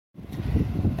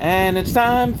And it's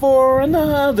time for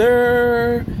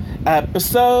another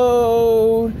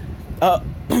episode of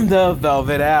the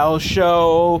Velvet Al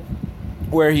Show,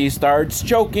 where he starts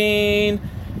choking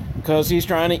because he's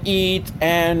trying to eat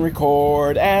and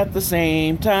record at the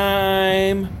same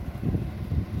time.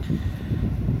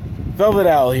 Velvet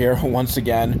Al here once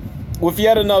again with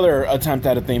yet another attempt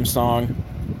at a theme song.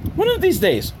 One of these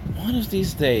days.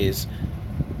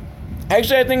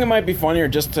 Actually, I think it might be funnier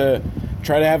just to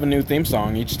try to have a new theme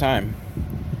song each time.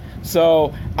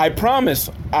 So, I promise,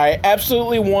 I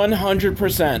absolutely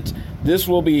 100%, this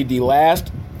will be the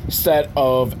last set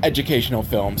of educational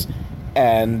films.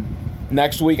 And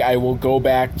next week I will go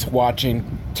back to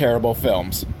watching terrible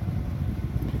films.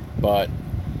 But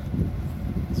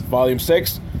it's volume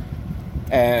 6,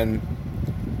 and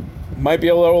might be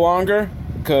a little longer,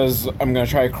 because I'm going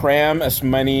to try to cram as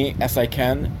many as I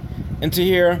can into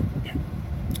here.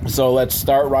 So let's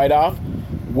start right off.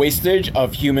 Wastage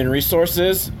of human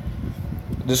resources.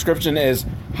 The description is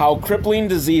how crippling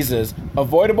diseases,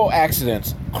 avoidable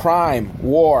accidents, crime,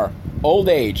 war, old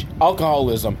age,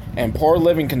 alcoholism, and poor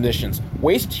living conditions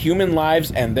waste human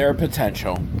lives and their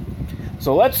potential.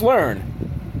 So let's learn.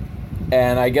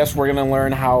 And I guess we're going to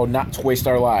learn how not to waste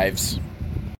our lives.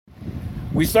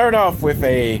 We start off with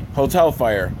a hotel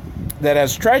fire that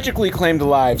has tragically claimed the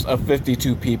lives of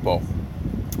 52 people.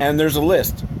 And there's a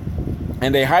list.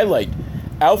 And they highlight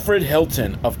Alfred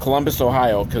Hilton of Columbus,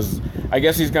 Ohio, because I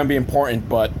guess he's going to be important,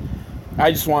 but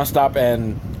I just want to stop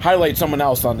and highlight someone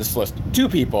else on this list. 2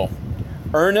 people,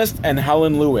 Ernest and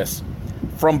Helen Lewis,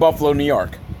 from Buffalo, New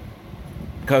York,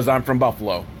 because I'm from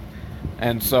Buffalo.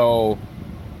 And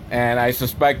I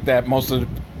suspect that most of the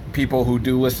people who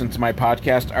do listen to my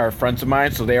podcast are friends of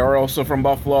mine, so they are also from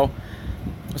Buffalo.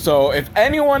 So if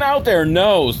anyone out there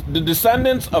knows the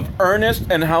descendants of Ernest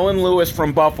and Helen Lewis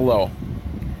from Buffalo,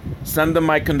 send them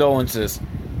my condolences.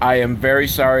 I am very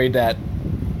sorry that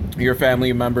your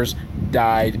family members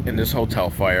died in this hotel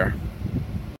fire.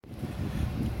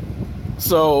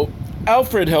 So,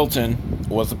 Alfred Hilton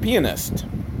was a pianist.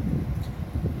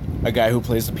 A guy who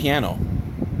plays the piano.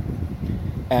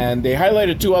 And they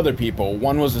highlighted 2 other people.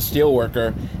 One was a steel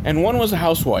worker, and one was a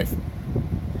housewife.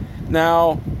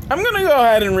 Now, I'm going to go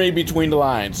ahead and read between the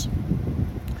lines,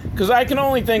 because I can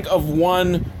only think of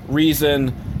one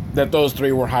reason that those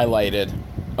 3 were highlighted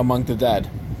among the dead.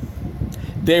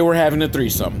 They were having a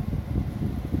threesome.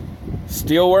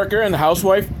 Steelworker and the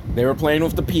housewife, they were playing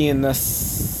with the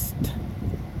pianist.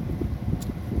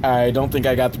 I don't think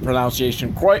I got the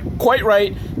pronunciation quite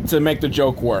right to make the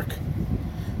joke work.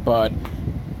 But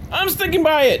I'm sticking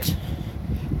by it.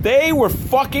 They were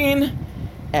fucking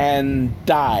and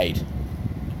died.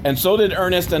 And so did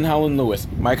Ernest and Helen Lewis.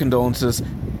 My condolences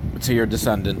to your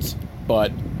descendants.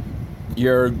 But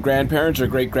your grandparents or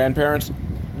great-grandparents,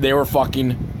 they were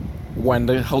fucking when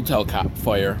the hotel caught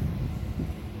fire.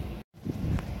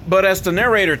 But as the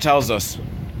narrator tells us,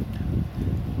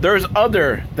 there's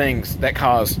other things that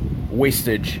cause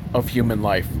wastage of human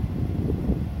life.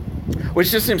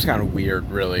 Which just seems kind of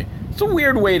weird, really. It's a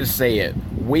weird way to say it.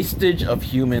 Wastage of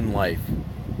human life.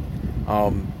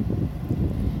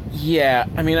 Yeah,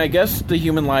 I mean, I guess the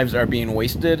human lives are being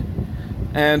wasted.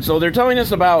 And so they're telling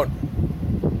us about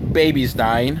babies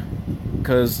dying.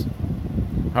 Because,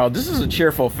 this is a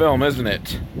cheerful film, isn't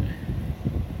it?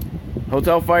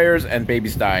 Hotel fires and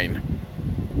babies dying.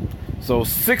 So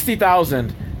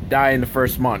 60,000 die in the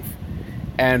first month.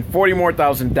 And 40 more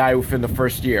thousand die within the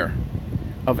first year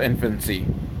of infancy.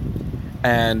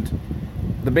 And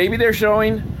the baby they're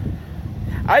showing,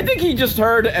 I think he just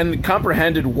heard and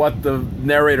comprehended what the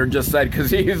narrator just said,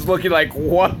 because he's looking like,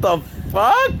 what the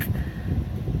fuck?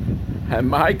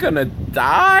 Am I gonna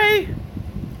die?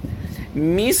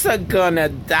 Misa gonna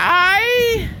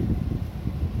die?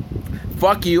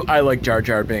 Fuck you, I like Jar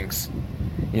Jar Binks.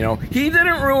 You know, he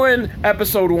didn't ruin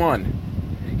episode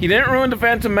 1. He didn't ruin The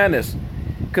Phantom Menace.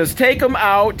 Because take him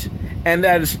out, and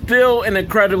that is still an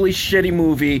incredibly shitty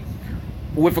movie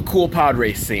with a cool pod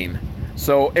race scene.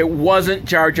 So it wasn't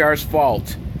Jar Jar's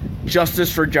fault.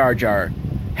 Justice for Jar Jar.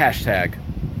 Hashtag.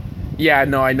 Yeah,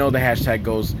 no, I know the hashtag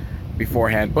goes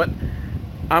beforehand, but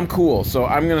I'm cool, so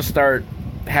I'm going to start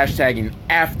hashtagging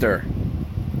after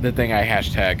the thing I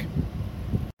hashtag.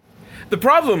 The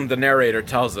problem, the narrator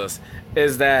tells us,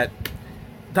 is that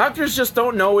doctors just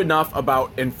don't know enough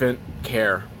about infant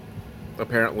care,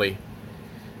 apparently.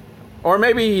 Or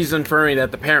maybe he's inferring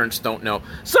that the parents don't know.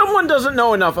 Someone doesn't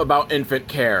know enough about infant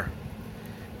care.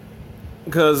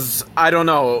 Because, I don't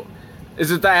know,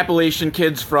 is it the Appalachian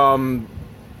Kids from,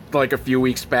 like, a few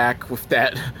weeks back with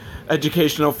that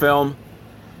educational film?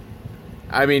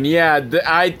 I mean, yeah,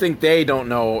 I think they don't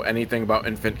know anything about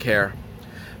infant care.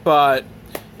 But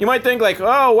you might think like,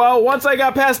 oh, well, once I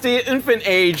got past the infant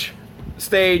age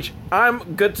stage,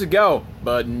 I'm good to go.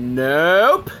 But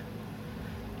nope.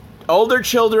 Older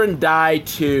children die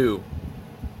too.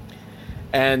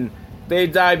 And they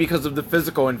die because of the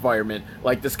physical environment.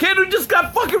 Like this kid who just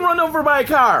got fucking run over by a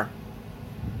car.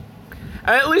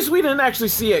 And at least we didn't actually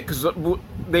see it, because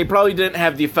they probably didn't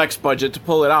have the effects budget to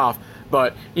pull it off.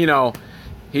 But, you know,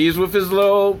 he's with his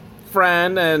little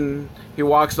friend, and he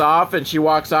walks off, and she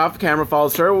walks off, the camera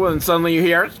follows her, and suddenly you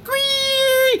hear,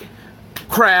 squeak!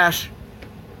 Crash.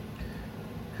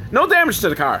 No damage to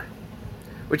the car.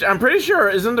 Which I'm pretty sure,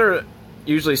 isn't there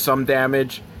usually some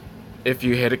damage if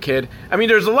you hit a kid? I mean,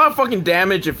 there's a lot of fucking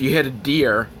damage if you hit a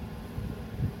deer.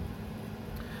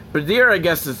 But deer, I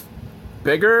guess, is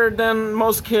bigger than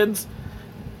most kids.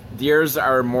 Deers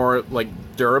are more, like,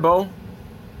 durable.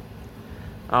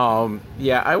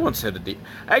 Yeah, I once hit a deer.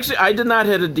 Actually, I did not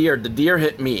hit a deer. The deer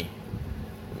hit me.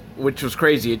 Which was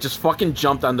crazy. It just fucking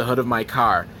jumped on the hood of my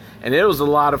car. And it was a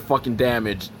lot of fucking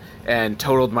damage. And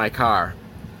totaled my car.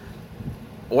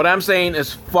 What I'm saying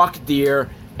is fuck deer.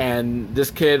 And this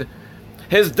kid,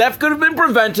 his death could have been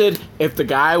prevented if the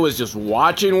guy was just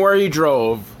watching where he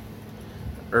drove.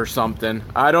 Or something.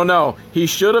 I don't know. He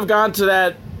should have gone to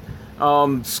that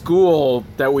school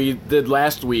that we did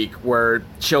last week where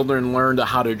children learned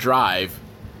how to drive.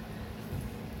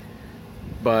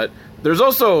 But there's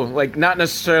also, like, not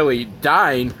necessarily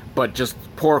dying, but just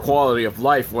poor quality of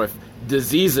life with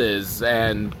diseases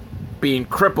and being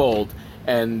crippled.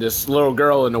 And this little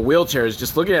girl in a wheelchair is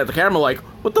just looking at the camera like,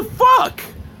 what the fuck?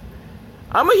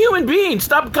 I'm a human being.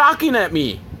 Stop gawking at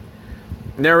me.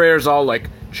 Narrator's all like,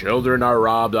 children are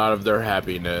robbed out of their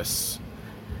happiness.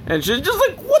 And she's just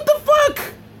like, what the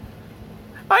fuck?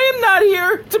 I am not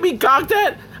here to be gawked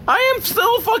at. I am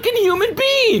still a fucking human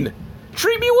being.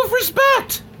 Treat me with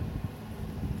respect.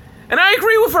 And I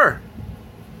agree with her.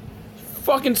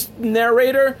 Fucking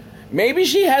narrator. Maybe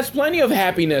she has plenty of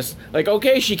happiness. Like,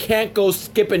 okay, she can't go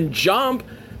skip and jump,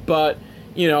 but,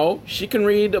 you know, she can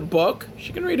read a book.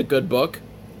 She can read a good book,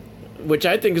 which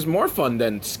I think is more fun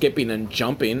than skipping and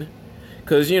jumping.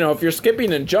 Because, you know, if you're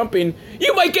skipping and jumping,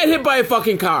 you might get hit by a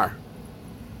fucking car.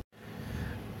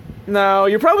 Now,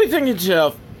 you're probably thinking to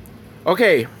yourself,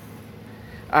 okay,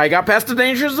 I got past the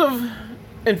dangers of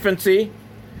infancy,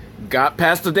 got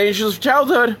past the dangers of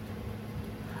childhood,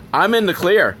 I'm in the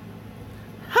clear.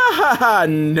 Ha ha ha,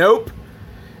 nope.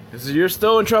 Because you're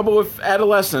still in trouble with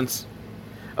adolescence.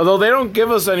 Although they don't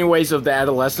give us any ways of the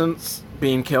adolescents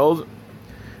being killed.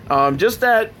 Just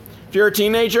that if you're a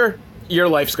teenager, your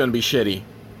life's gonna be shitty.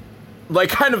 Like,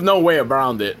 kind of no way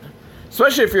around it.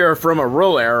 Especially if you're from a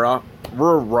rural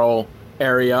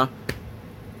area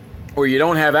where you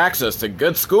don't have access to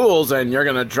good schools and you're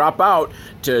gonna drop out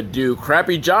to do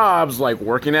crappy jobs like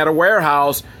working at a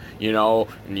warehouse, you know,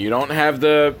 and you don't have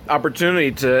the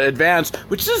opportunity to advance,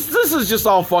 which this is just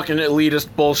all fucking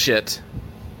elitist bullshit.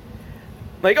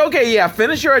 Like, okay, yeah,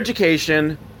 finish your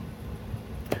education,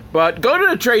 but go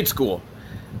to a trade school.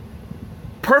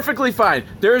 Perfectly fine.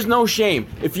 There's no shame.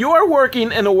 If you are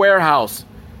working in a warehouse,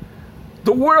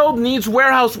 the world needs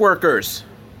warehouse workers.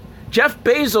 Jeff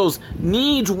Bezos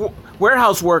needs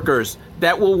warehouse workers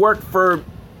that will work for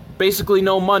basically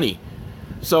no money.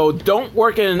 So don't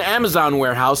work in an Amazon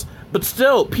warehouse, but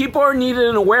still, people are needed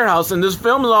in a warehouse, and this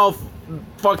film is all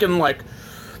fucking like,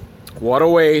 what a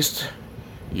waste.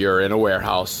 You're in a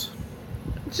warehouse.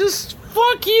 Just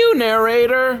fuck you,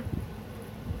 narrator.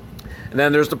 And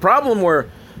then there's the problem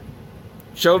where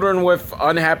children with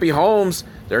unhappy homes,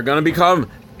 they're going to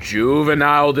become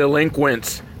juvenile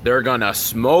delinquents. They're going to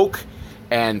smoke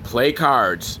and play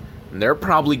cards. And they're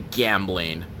probably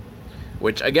gambling.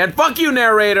 Which, again, fuck you,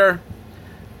 narrator.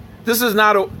 This is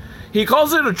not a... He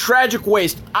calls it a tragic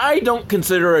waste. I don't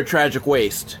consider it a tragic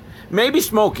waste. Maybe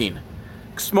smoking.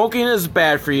 Smoking is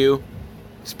bad for you.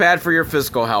 It's bad for your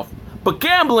physical health. But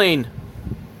gambling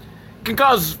can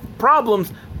cause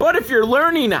problems. But if you're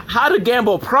learning how to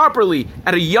gamble properly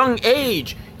at a young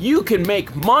age, you can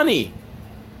make money.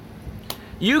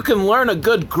 You can learn a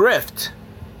good grift.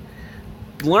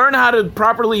 Learn how to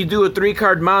properly do a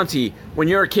 3-card Monty when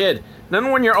you're a kid. Then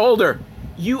when you're older,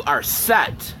 you are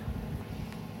set.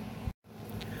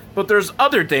 But there's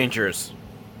other dangers.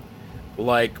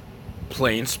 Like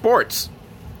playing sports.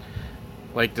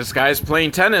 Like this guy's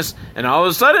playing tennis, and all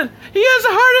of a sudden, he has a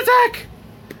heart attack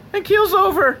and keels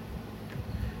over.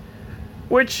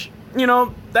 Which, you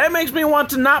know, that makes me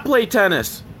want to not play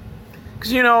tennis.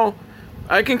 Because, you know,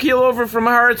 I can keel over from a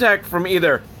heart attack from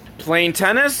either playing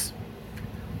tennis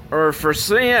or for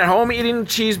sitting at home eating a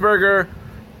cheeseburger,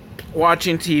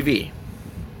 watching TV.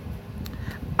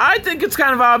 I think it's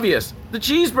kind of obvious. The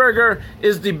cheeseburger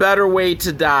is the better way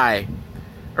to die.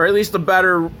 Or at least the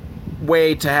better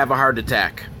way to have a heart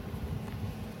attack.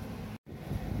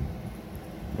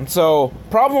 And so,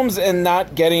 problems in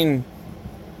not getting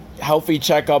healthy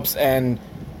checkups and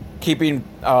keeping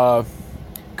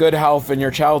good health in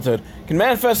your childhood can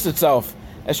manifest itself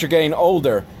as you're getting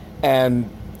older and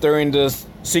during the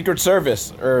secret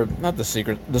service, or not the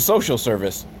secret, the social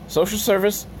service. Social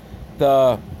service?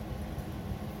 The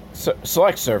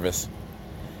select service.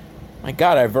 My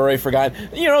God, I've already forgotten.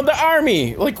 You know, the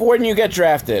army, like when you get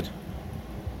drafted.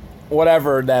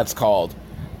 Whatever that's called.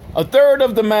 A third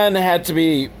of the men had to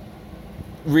be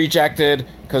rejected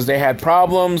because they had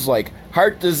problems like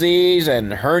heart disease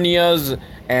and hernias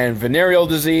and venereal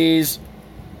disease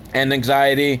and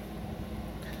anxiety.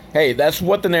 Hey, that's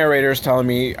what the narrator is telling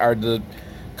me are the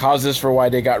causes for why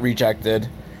they got rejected.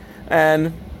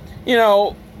 And, you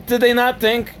know, did they not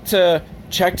think to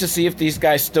check to see if these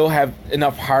guys still have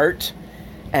enough heart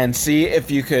and see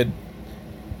if you could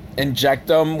inject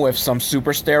them with some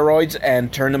super steroids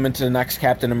and turn them into the next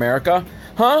Captain America?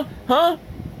 Huh?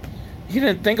 You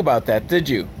didn't think about that, did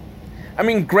you? I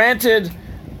mean, granted,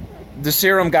 the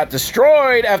serum got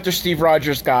destroyed after Steve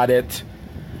Rogers got it,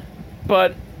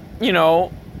 but, you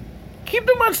know, keep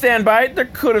them on standby. There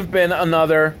could have been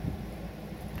another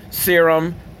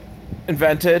serum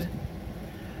invented.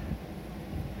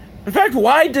 In fact,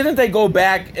 why didn't they go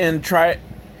back and try...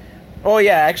 Oh,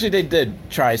 yeah, actually they did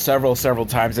try several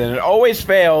times, and it always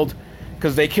failed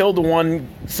because they killed the one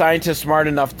scientist smart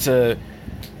enough to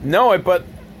know it, but,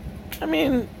 I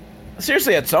mean,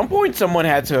 seriously, at some point someone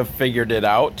had to have figured it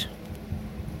out.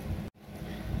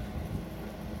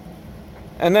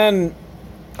 And then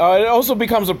it also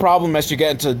becomes a problem as you get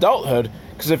into adulthood,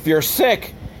 because if you're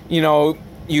sick, you know,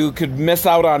 you could miss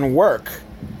out on work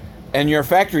and your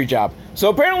factory job. So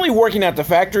apparently working at the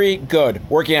factory, good.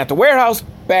 Working at the warehouse,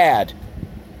 bad.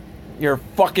 You're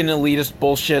fucking elitist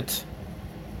bullshit.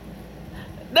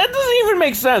 That doesn't even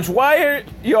make sense. Why are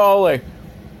y'all like,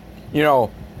 you know,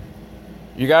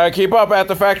 you gotta keep up at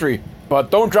the factory,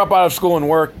 but don't drop out of school and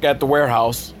work at the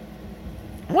warehouse?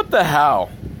 What the hell?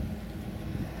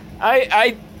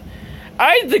 I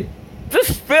think this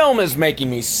film is making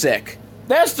me sick.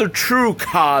 That's the true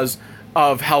cause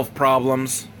of health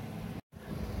problems.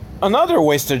 Another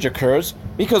wastage occurs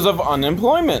because of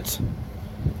unemployment.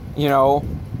 You know,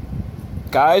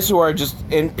 guys who are just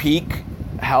in peak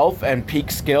health and peak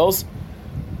skills,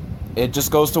 it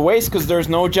just goes to waste because there's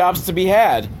no jobs to be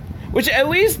had. Which at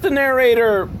least the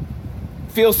narrator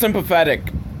feels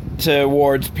sympathetic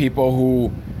towards people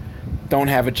who don't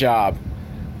have a job.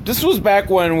 This was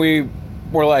back when we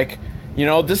were like, you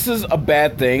know, this is a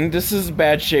bad thing. This is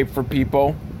bad shape for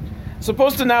people. As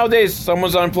opposed to nowadays,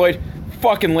 someone's unemployed,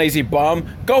 fucking lazy bum.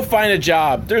 Go find a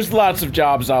job. There's lots of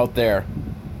jobs out there.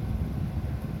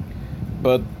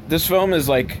 But this film is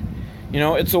like, you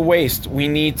know, it's a waste. We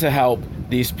need to help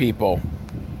these people.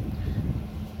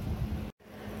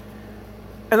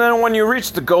 And then when you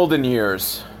reach the golden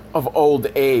years of old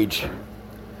age,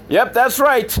 yep, that's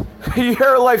right.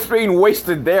 Your life's being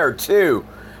wasted there, too.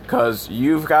 Because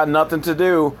you've got nothing to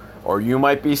do, or you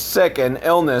might be sick and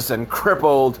illness and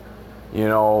crippled. You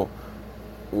know,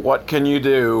 what can you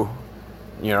do?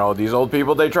 You know, these old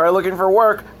people, they try looking for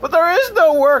work, but there is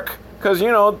no work. Because,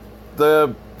 you know,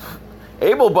 the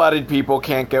able-bodied people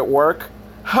can't get work.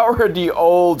 How are the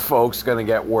old folks going to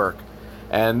get work?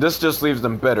 And this just leaves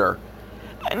them bitter.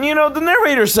 And, you know, the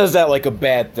narrator says that like a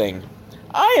bad thing.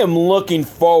 I am looking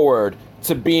forward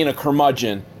to being a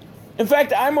curmudgeon. In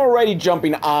fact, I'm already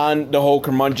jumping on the whole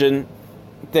curmudgeon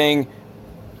thing,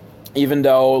 even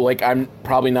though, like, I'm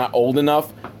probably not old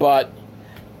enough, but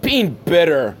being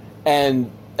bitter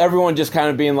and everyone just kind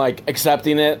of being, like,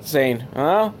 accepting it, saying,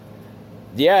 well,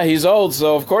 yeah, he's old,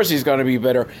 so of course he's going to be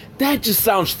bitter. That just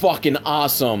sounds fucking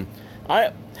awesome.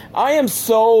 I am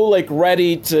so, like,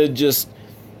 ready to just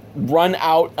run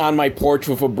out on my porch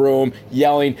with a broom,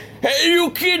 yelling, "Hey,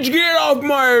 you kids, get off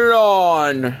my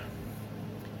lawn!"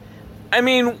 I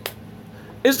mean,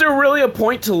 is there really a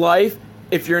point to life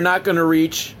if you're not going to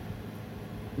reach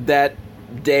that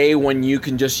day when you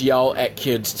can just yell at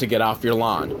kids to get off your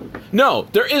lawn? No,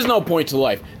 there is no point to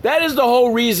life. That is the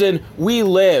whole reason we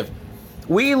live.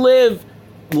 We live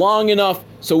long enough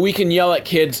so we can yell at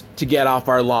kids to get off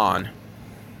our lawn.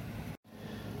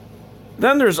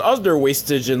 Then there's other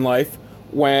wastage in life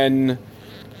when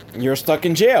you're stuck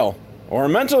in jail or a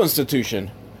mental institution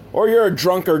or you're a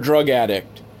drunk or drug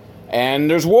addict.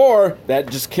 And there's war that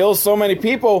just kills so many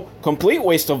people, complete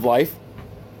waste of life.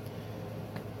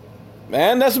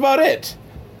 And that's about it.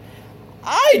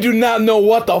 I do not know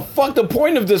what the fuck the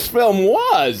point of this film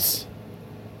was.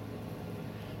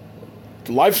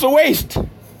 Life's a waste.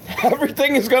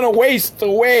 Everything is gonna waste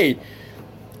away.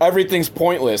 Everything's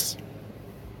pointless.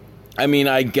 I mean,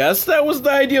 I guess that was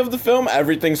the idea of the film.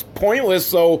 Everything's pointless,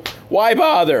 so why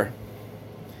bother?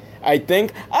 I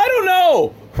don't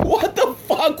know. What the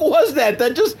fuck was that?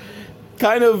 That just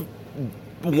kind of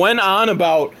went on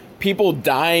about people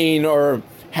dying or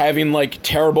having, like,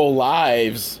 terrible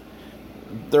lives.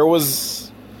 There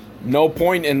was no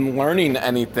point in learning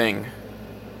anything.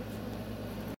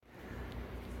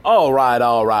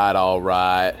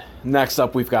 Alright. Next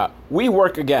up, we've got We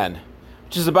Work Again,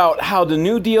 which is about how the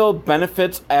New Deal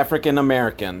benefits African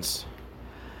Americans.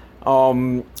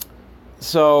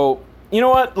 So, you know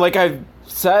what? Like I've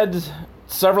said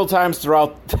several times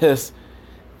throughout this,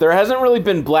 there hasn't really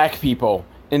been black people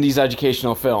in these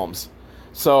educational films.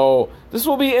 So, this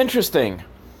will be interesting.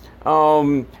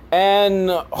 And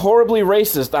horribly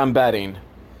racist, I'm betting.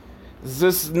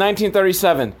 This is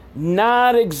 1937.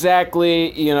 Not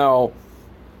exactly, a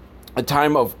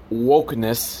time of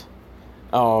wokeness.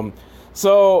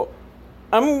 So,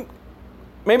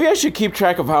 maybe I should keep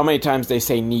track of how many times they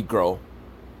say Negro.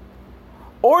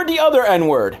 Or the other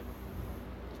N-word.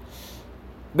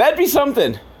 That'd be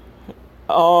something.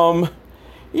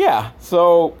 Yeah,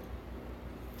 so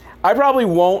I probably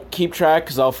won't keep track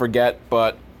because I'll forget,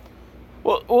 but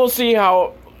we'll see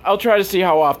I'll try to see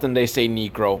how often they say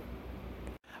Negro.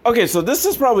 Okay, so this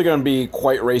is probably going to be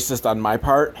quite racist on my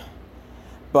part,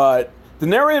 but the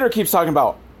narrator keeps talking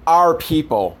about our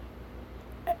people,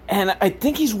 and I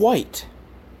think he's white,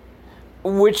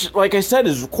 which, like I said,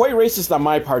 is quite racist on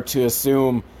my part to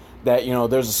assume that,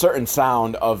 there's a certain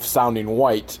sound of sounding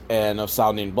white and of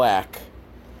sounding black.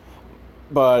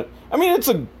 But, I mean, it's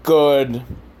a good,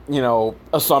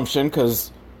 assumption,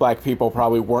 because black people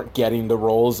probably weren't getting the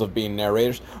roles of being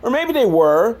narrators. Or maybe they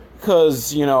were,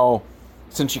 because,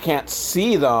 since you can't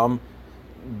see them,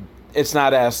 it's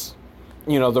not as,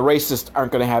 the racists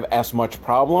aren't going to have as much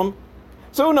problem.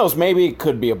 So who knows, maybe it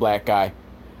could be a black guy.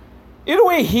 Either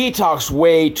way, he talks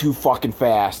way too fucking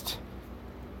fast.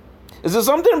 Is there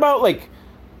something about,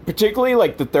 particularly,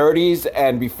 the 30s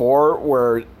and before,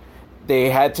 where they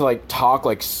had to, talk,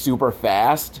 super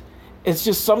fast? It's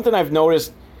just something I've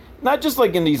noticed, not just,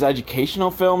 in these educational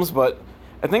films, but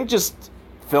I think just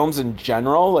films in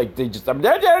general. They just,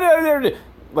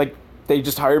 they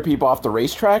just hire people off the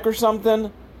racetrack or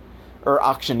something, or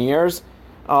auctioneers.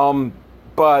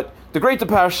 But the Great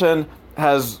Depression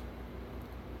has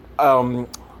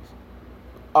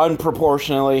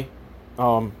unproportionately,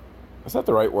 is that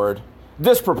the right word?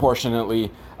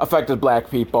 Disproportionately affected black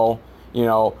people.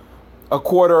 A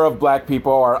quarter of black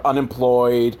people are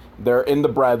unemployed. They're in the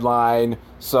breadline.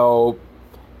 So,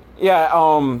 yeah,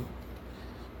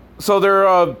 so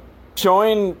they're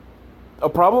showing a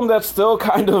problem that's still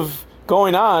kind of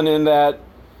going on, in that,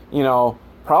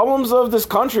 problems of this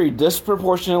country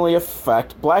disproportionately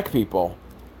affect black people.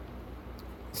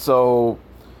 So,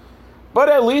 but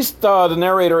at least the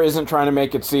narrator isn't trying to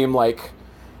make it seem like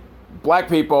black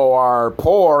people are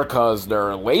poor because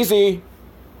they're lazy.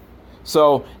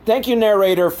 So, thank you,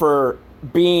 narrator, for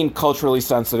being culturally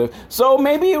sensitive. So,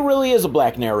 maybe it really is a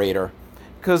black narrator,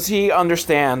 because he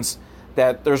understands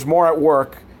that there's more at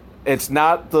work. It's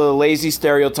not the lazy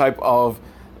stereotype of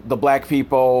the black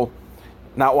people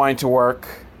not wanting to work.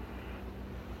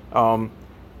 You know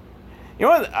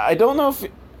what? I don't know if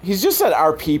he's just said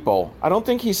our people. I don't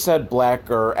think he said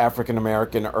black or African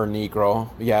American or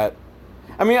Negro yet.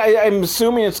 I mean, I'm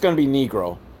assuming it's going to be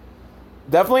Negro.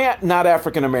 Definitely not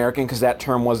African American, because that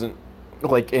term wasn't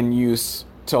in use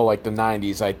till the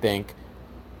 90s, I think.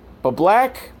 But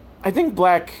black, I think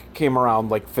black came around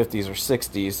 50s or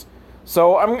 60s.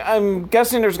 So I'm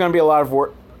guessing there's going to be a lot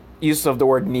of use of the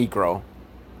word Negro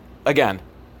again.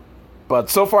 But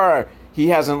so far he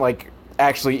hasn't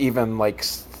actually even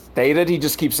stated. He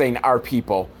just keeps saying our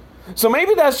people. So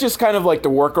maybe that's just kind of the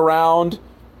workaround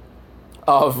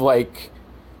of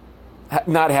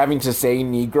not having to say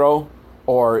Negro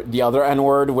or the other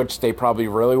N-word, which they probably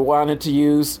really wanted to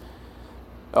use.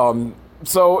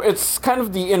 So it's kind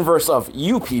of the inverse of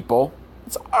you people.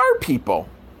 It's our people.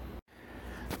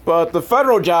 But the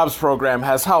federal jobs program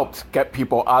has helped get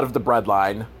people out of the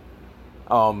breadline.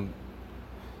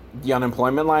 The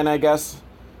unemployment line, I guess.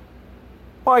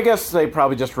 Well, I guess they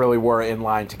probably just really were in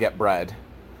line to get bread.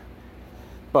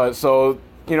 But so,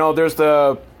 there's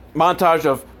the montage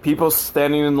of people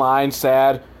standing in line,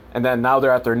 sad, and then now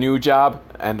they're at their new job,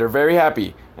 and they're very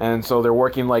happy. And so they're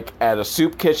working, at a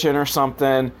soup kitchen or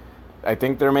something. I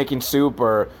think they're making soup,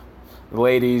 or the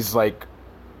ladies,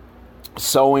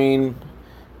 sewing.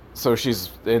 So she's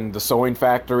in the sewing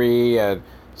factory, and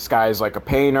this guy's like a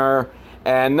painter.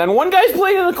 And then one guy's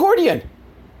playing an accordion.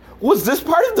 Was this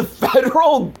part of the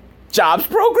federal jobs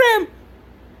program?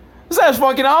 That's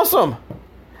fucking awesome.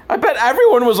 I bet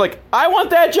everyone was like, I want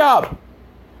that job.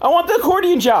 I want the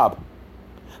accordion job.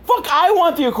 Fuck, I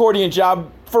want the accordion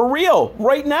job for real,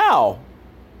 right now.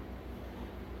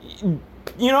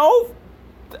 You know,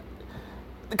 the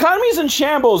economy's in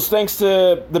shambles thanks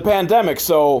to the pandemic,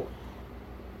 so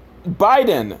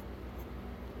Biden,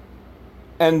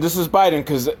 and this is Biden,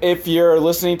 because if you're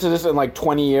listening to this in like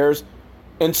 20 years,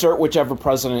 insert whichever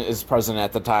president is president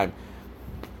at the time.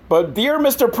 But dear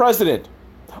Mr. President,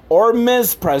 or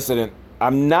Ms. President,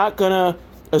 I'm not gonna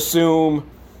assume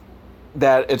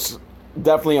that it's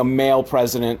definitely a male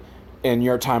president in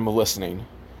your time of listening.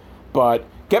 But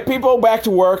get people back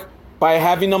to work by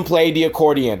having them play the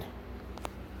accordion.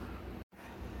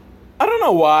 I don't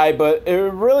know why, but it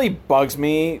really bugs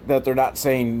me that they're not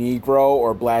saying Negro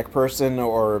or black person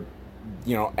or,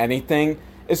 anything.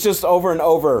 It's just over and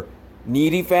over,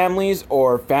 needy families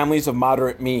or families of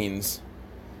moderate means.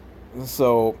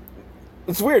 So,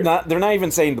 it's weird, they're not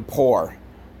even saying the poor.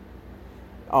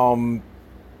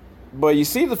 But you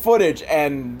see the footage,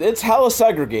 and it's hella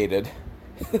segregated.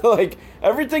 Like,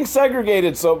 everything's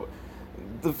segregated, so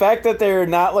the fact that they're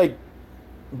not,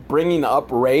 bringing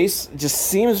up race just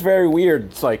seems very weird.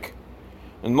 It's like,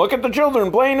 and look at the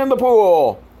children playing in the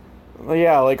pool.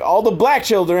 Yeah, all the black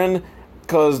children,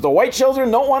 because the white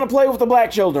children don't want to play with the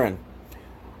black children.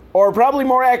 Or probably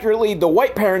more accurately, the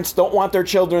white parents don't want their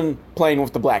children playing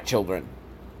with the black children.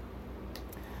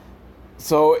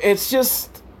 So it's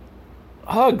just,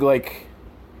 I don't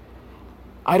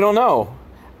know.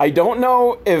 I don't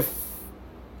know if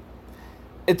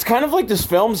it's kind of like this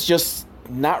film's just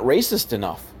not racist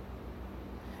enough.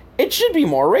 It should be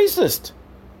more racist,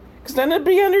 because then it'd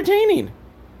be entertaining.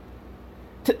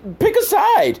 Pick a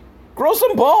side. Grow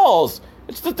some balls.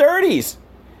 It's the 30s.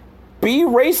 Be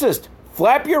racist.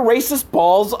 Flap your racist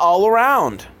balls all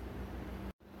around.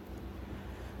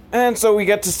 And so we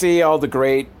get to see all the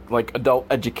great, adult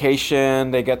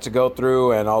education they get to go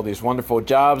through and all these wonderful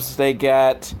jobs they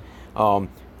get.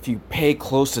 If you pay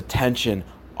close attention,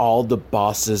 all the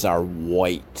bosses are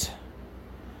white.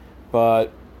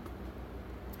 But,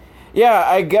 yeah,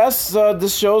 I guess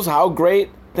this shows how great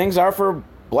things are for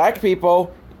black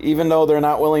people, even though they're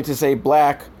not willing to say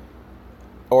black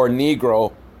or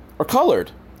Negro or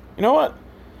colored. You know what?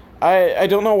 I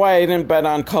don't know why I didn't bet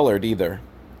on colored either.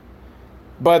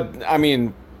 But, I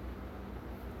mean,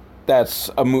 that's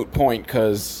a moot point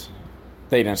because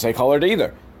they didn't say colored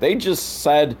either. They just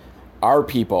said our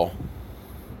people.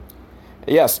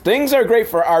 Yes, things are great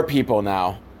for our people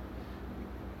now.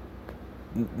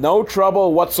 No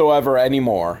trouble whatsoever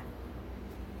anymore.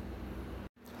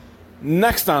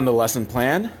 Next on the lesson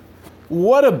plan,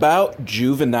 what about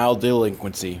juvenile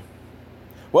delinquency?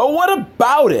 Well, what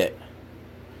about it?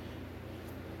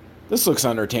 This looks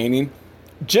entertaining.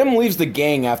 Jim leaves the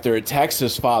gang after it attacks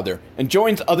his father and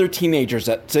joins other teenagers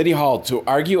at City Hall to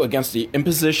argue against the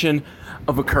imposition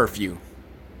of a curfew.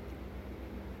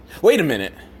 Wait a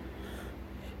minute.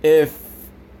 If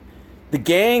the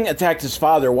gang attacked his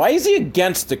father, why is he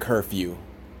against the curfew?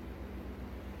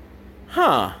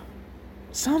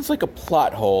 Sounds like a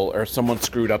plot hole or someone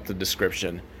screwed up the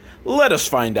description. Let us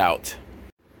find out.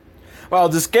 Well,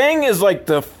 this gang is like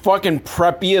the fucking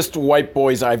preppiest white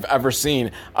boys I've ever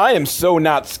seen. I am so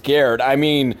not scared. I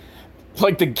mean,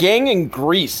 the gang in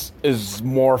Greece is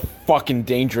more fucking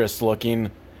dangerous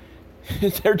looking.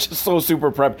 They're just so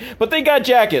super preppy. But they got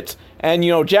jackets. And,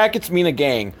 jackets mean a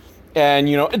gang. And,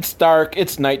 it's dark,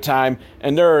 it's nighttime,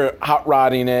 and they're hot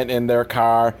rodding it in their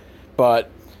car. But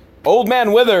Old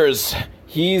Man Withers,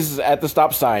 he's at the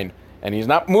stop sign, and he's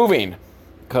not moving.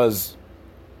 Because,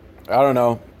 I don't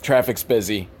know, traffic's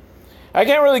busy. I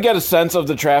can't really get a sense of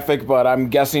the traffic, but I'm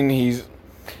guessing he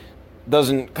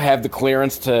doesn't have the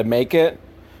clearance to make it.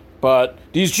 But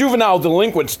these juvenile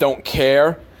delinquents don't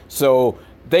care, so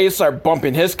they start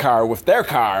bumping his car with their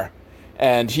car.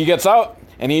 And he gets out,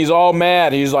 and he's all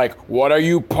mad. He's like, "What are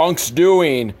you punks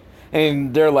doing?"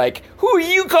 And they're like, "Who are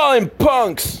you calling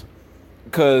punks?"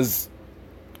 Because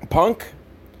punk,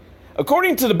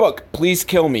 according to the book, Please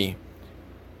Kill Me,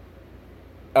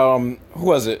 who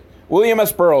was it? William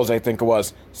S. Burroughs, I think it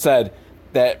was, said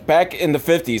that back in the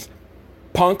 50s,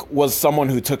 punk was someone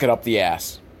who took it up the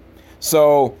ass.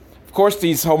 So, of course,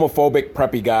 these homophobic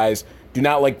preppy guys do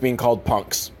not like being called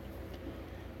punks.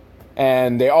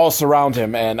 And they all surround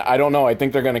him, and I don't know, I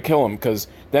think they're going to kill him, because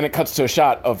then it cuts to a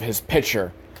shot of his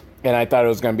picture, and I thought it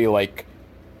was going to be like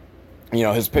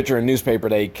his picture in newspaper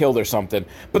that he killed or something.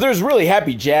 But there's really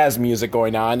happy jazz music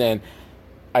going on, and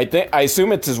I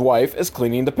assume it's his wife is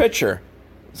cleaning the picture.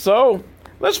 So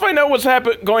let's find out what's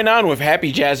going on with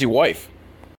happy jazzy wife.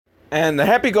 And the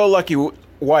happy-go-lucky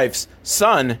wife's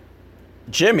son,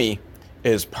 Jimmy,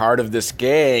 is part of this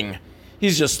gang.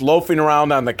 He's just loafing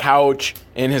around on the couch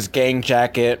in his gang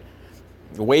jacket,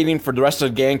 waiting for the rest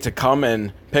of the gang to come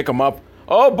and pick him up.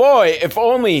 Oh boy, if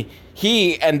only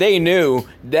he and they knew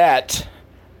that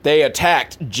they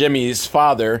attacked Jimmy's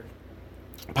father,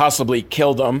 possibly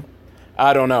killed him.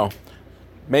 I don't know.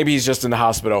 Maybe he's just in the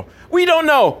hospital. We don't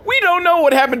know. We don't know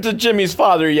what happened to Jimmy's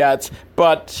father yet,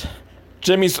 but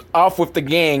Jimmy's off with the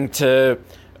gang to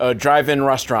a drive-in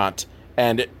restaurant,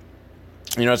 and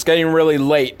it's getting really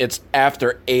late. It's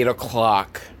after 8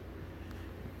 o'clock.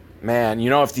 Man,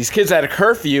 if these kids had a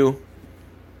curfew,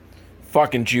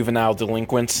 fucking juvenile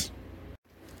delinquents.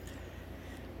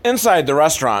 Inside the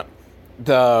restaurant,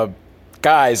 the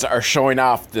guys are showing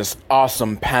off this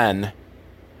awesome pen.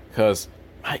 Because,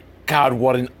 my God,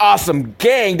 what an awesome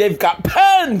gang. They've got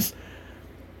pens.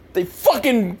 They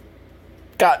fucking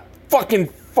got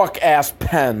fuck-ass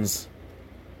pens.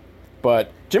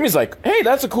 But Jimmy's like, hey,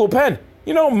 that's a cool pen.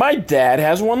 My dad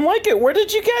has one like it. Where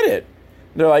did you get it?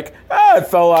 They're like, it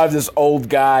fell out of this old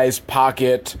guy's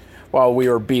pocket while we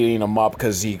were beating him up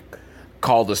because he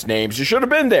called us names. You should have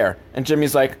been there. And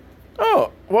Jimmy's like,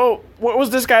 oh, well, what was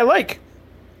this guy like?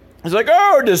 He's like,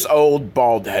 oh, this old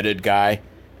bald-headed guy.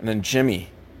 And then Jimmy's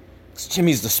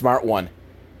the smart one.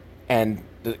 And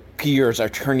the gears are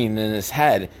turning in his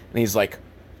head. And he's like,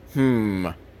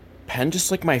 pen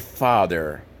just like my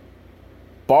father.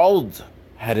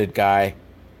 Bald-headed guy,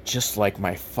 just like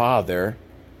my father.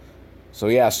 So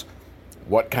he asks,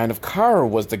 what kind of car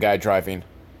was the guy driving?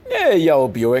 Yeah, yellow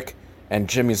Buick. And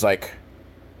Jimmy's like,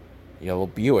 yellow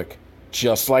Buick,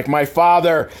 just like my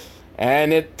father.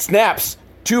 And it snaps.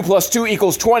 2 +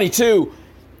 2 = 22.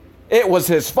 It was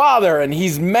his father, and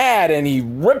he's mad, and he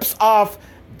rips off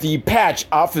the patch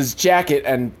off his jacket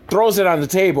and throws it on the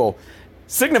table,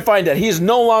 signifying that he is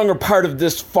no longer part of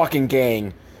this fucking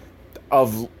gang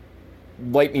of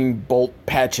lightning bolt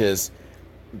patches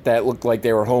that looked like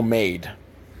they were homemade.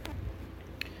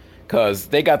 Because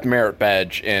they got the merit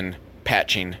badge in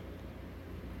patching.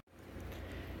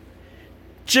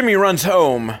 Jimmy runs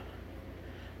home.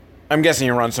 I'm guessing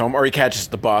he runs home, or he catches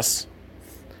the bus.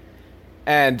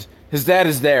 And his dad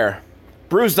is there.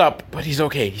 Bruised up, but he's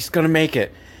okay. He's gonna make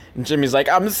it. And Jimmy's like,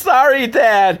 I'm sorry,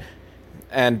 Dad.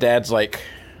 And Dad's like,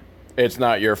 it's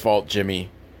not your fault, Jimmy.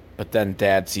 But then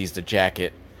Dad sees the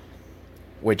jacket,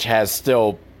 which has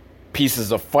still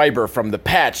pieces of fiber from the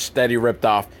patch that he ripped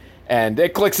off. And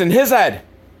it clicks in his head.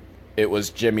 It was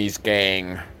Jimmy's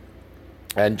gang.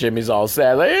 And Jimmy's all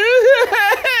sad, like,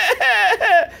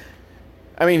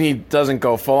 I mean, he doesn't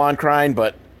go full-on crying,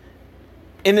 but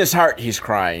in his heart, he's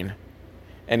crying.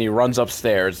 And he runs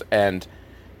upstairs, and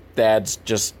Dad's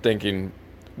just thinking,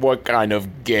 what kind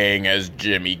of gang has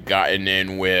Jimmy gotten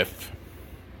in with?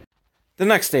 The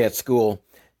next day at school,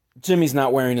 Jimmy's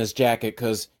not wearing his jacket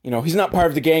because, he's not part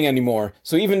of the gang anymore.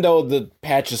 So even though the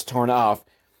patch is torn off,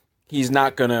 he's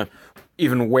not gonna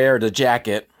even wear the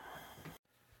jacket.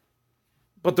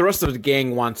 But the rest of the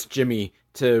gang wants Jimmy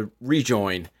to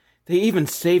rejoin. They even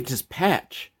saved his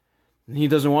patch. And he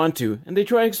doesn't want to. And they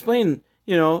try to explain,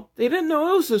 they didn't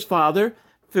know it was his father.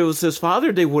 If it was his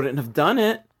father, they wouldn't have done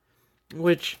it.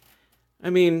 Which,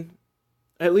 at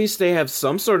least they have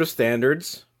some sort of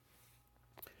standards.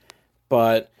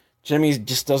 But Jimmy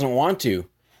just doesn't want to.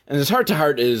 And his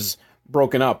heart-to-heart is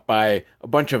broken up by a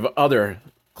bunch of other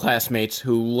classmates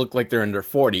who look like they're in their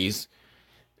 40s.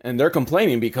 And they're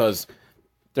complaining because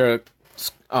their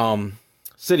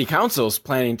city council is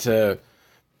planning to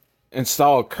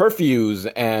install curfews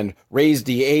and raise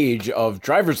the age of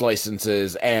driver's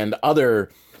licenses and other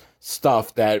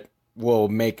stuff that will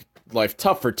make life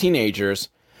tough for teenagers.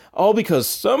 All because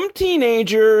some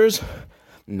teenagers,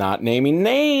 not naming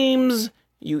names,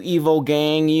 you evil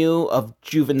gang, you, of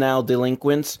juvenile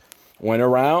delinquents, went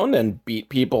around and beat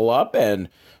people up and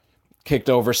kicked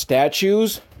over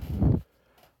statues.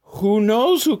 Who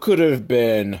knows who could have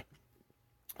been?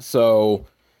 So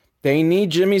they need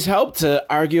Jimmy's help to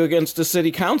argue against the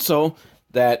city council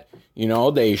that,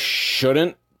 they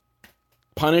shouldn't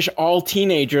punish all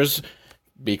teenagers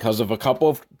because of a couple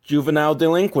of juvenile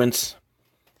delinquents.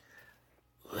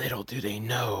 Little do they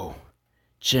know,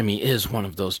 Jimmy is one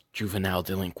of those juvenile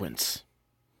delinquents.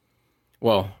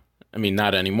 Well,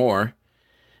 not anymore.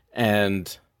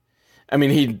 And,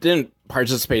 he didn't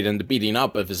participate in the beating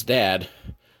up of his dad.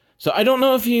 So I don't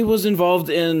know if he was involved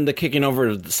in the kicking over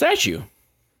of the statue.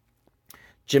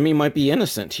 Jimmy might be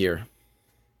innocent here.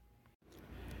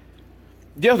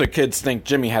 the other kids think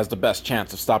Jimmy has the best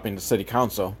chance of stopping the city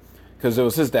council, because it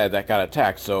was his dad that got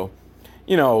attacked. So,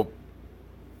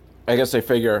 I guess they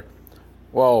figure,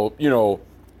 well,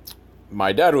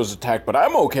 my dad was attacked, but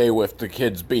I'm okay with the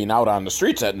kids being out on the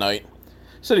streets at night.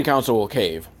 City council will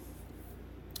cave.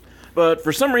 But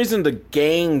for some reason, the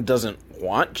gang doesn't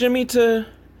want Jimmy to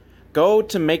go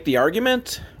to make the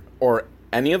argument, or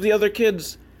any of the other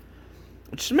kids,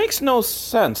 which makes no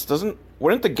sense.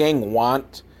 Wouldn't the gang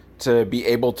want to be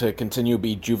able to continue to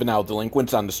be juvenile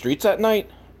delinquents on the streets at night?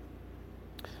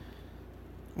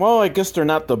 Well, I guess they're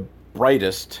not the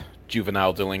brightest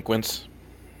juvenile delinquents.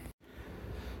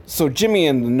 So Jimmy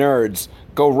and the nerds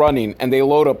go running, and they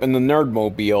load up in the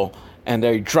Nerdmobile, and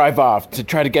they drive off to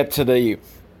try to get to the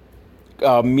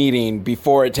meeting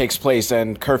before it takes place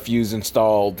and curfew's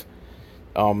installed.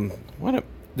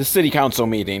 The city council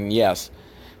meeting, yes.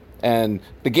 And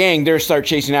the gang, they start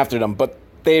chasing after them, but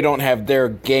they don't have their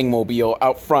gangmobile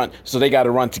out front, so they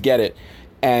gotta run to get it.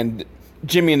 And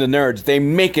Jimmy and the nerds, they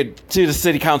make it to the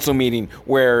city council meeting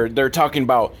where they're talking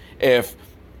about if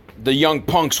the young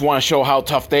punks want to show how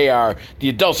tough they are, the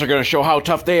adults are going to show how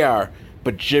tough they are,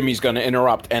 but Jimmy's going to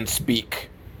interrupt and speak.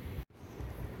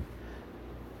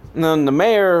 And then the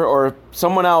mayor or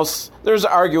someone else, there's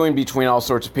arguing between all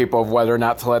sorts of people of whether or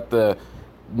not to let the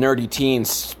nerdy teens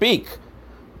speak.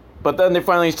 But then they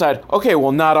finally decide, okay,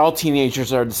 well, not all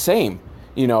teenagers are the same,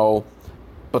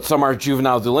 but some are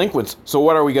juvenile delinquents, so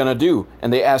what are we going to do?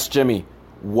 And they ask Jimmy,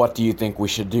 what do you think we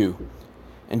should do?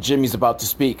 And Jimmy's about to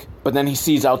speak, but then he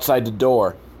sees outside the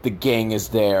door, the gang is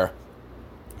there.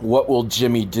 What will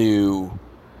Jimmy do?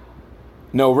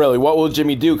 No, really, what will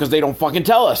Jimmy do? Because they don't fucking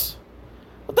tell us.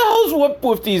 What the hell is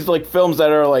with these, films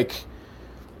that are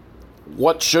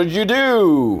what should you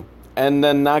do? And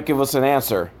then not give us an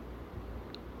answer.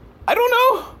 I don't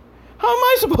know. How am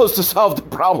I supposed to solve the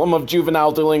problem of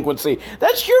juvenile delinquency?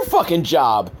 That's your fucking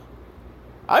job.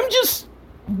 I'm just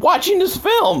watching this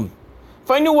film.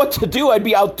 If I knew what to do, I'd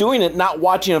be out doing it, not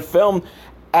watching a film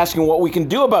asking what we can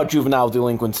do about juvenile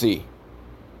delinquency.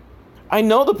 I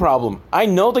know the problem. I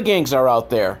know the gangs are out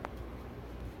there.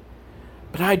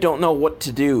 But I don't know what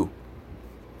to do.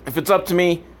 If it's up to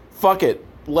me, fuck it.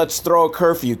 Let's throw a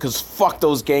curfew, because fuck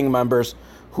those gang members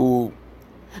who...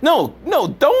 No,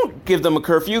 don't give them a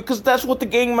curfew, because that's what the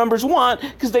gang members want,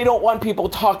 because they don't want people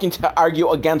talking to argue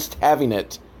against having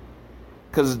it.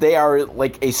 Because they are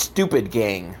a stupid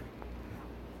gang.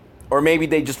 Or maybe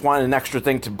they just want an extra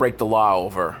thing to break the law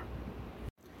over.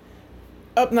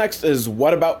 Up next is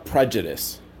What About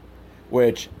Prejudice?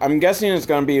 Which I'm guessing is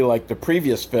going to be the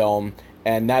previous film,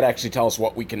 and not actually tell us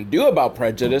what we can do about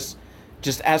prejudice,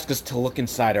 just ask us to look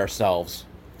inside ourselves.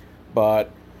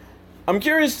 But I'm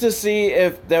curious to see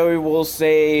if they will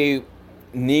say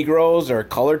Negroes or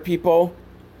colored people,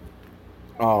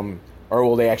 or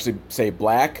will they actually say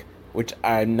black, which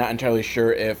I'm not entirely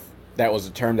sure if that was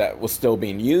a term that was still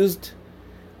being used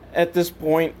at this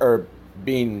point, or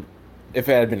if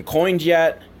it had been coined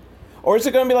yet, or is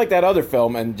it going to be like that other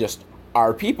film and just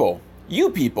our people, you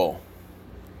people?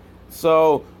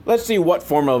 So let's see what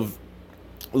form of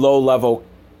low-level,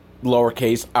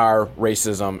 lowercase r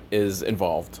racism is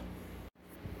involved.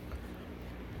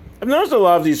 I've noticed a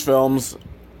lot of these films,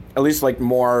 at least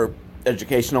more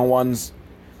educational ones,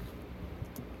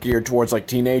 geared towards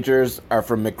teenagers, are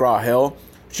from McGraw-Hill,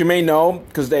 which you may know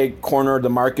because they cornered the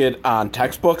market on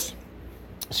textbooks.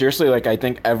 Seriously, I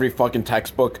think every fucking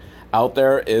textbook out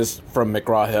there is from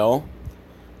McGraw-Hill.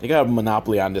 They got a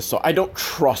monopoly on this, so I don't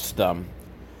trust them.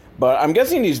 But I'm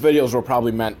guessing these videos were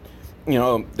probably meant,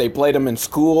 they played them in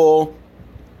school,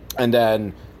 and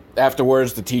then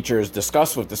afterwards the teachers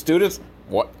discussed with the students,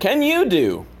 what can you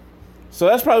do? So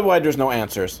that's probably why there's no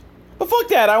answers. But fuck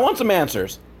that, I want some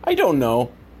answers. I don't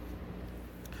know.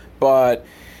 But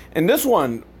in this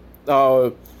one,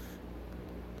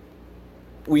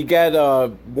 we get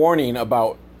a warning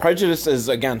about prejudice is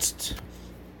against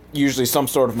usually some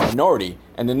sort of minority.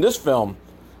 And in this film,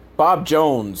 Bob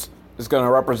Jones is going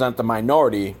to represent the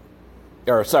minority,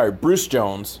 Bruce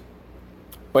Jones,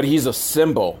 but he's a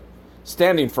symbol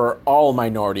standing for all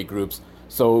minority groups,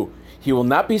 so he will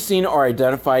not be seen or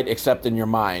identified except in your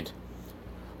mind,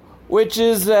 which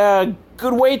is a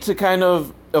good way to kind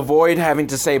of avoid having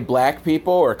to say black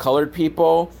people or colored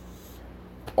people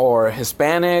or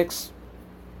Hispanics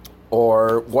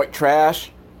or white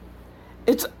trash.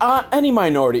 It's any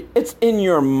minority. It's in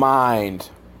your mind.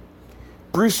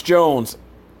 Bruce Jones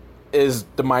is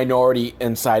the minority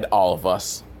inside all of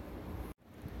us.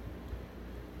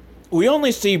 We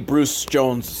only see Bruce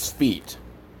Jones' feet.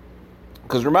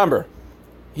 Because remember,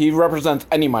 he represents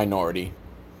any minority.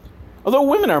 Although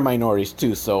women are minorities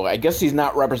too, so I guess he's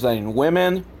not representing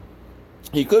women.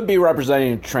 He could be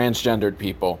representing transgendered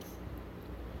people.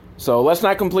 So let's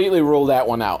not completely rule that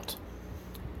one out.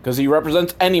 Because he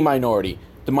represents any minority.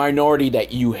 The minority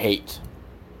that you hate.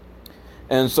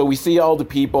 And so we see all the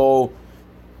people,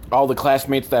 all the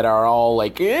classmates that are all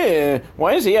like,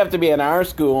 why does he have to be in our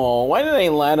school? Why do they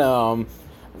let him?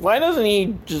 Why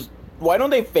don't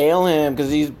they fail him?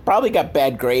 Because he's probably got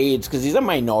bad grades, because he's a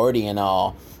minority and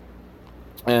all.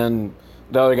 And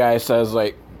the other guy says,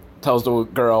 tells the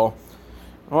girl,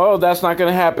 oh, that's not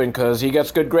going to happen because he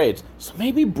gets good grades. So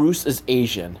maybe Bruce is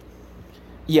Asian.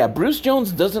 Yeah, Bruce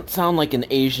Jones doesn't sound like an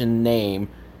Asian name,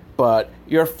 but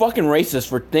you're a fucking racist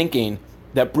for thinking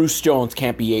that Bruce Jones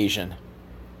can't be Asian.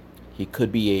 He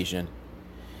could be Asian.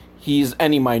 He's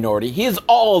any minority. He is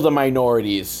all the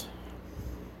minorities.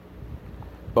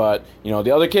 But, the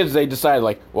other kids, they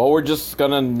decided, we're just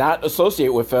going to not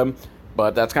associate with him.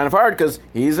 But that's kind of hard because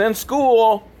he's in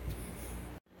school.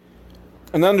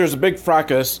 And then there's a big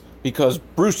fracas because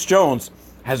Bruce Jones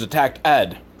has attacked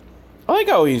Ed. I like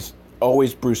how he's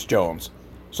always Bruce Jones.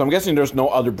 So I'm guessing there's no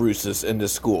other Bruces in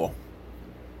this school.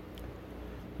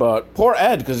 But poor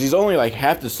Ed, because he's only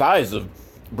half the size of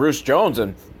Bruce Jones,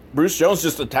 and Bruce Jones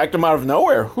just attacked him out of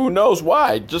nowhere. Who knows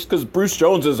why? Just because Bruce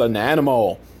Jones is an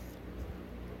animal.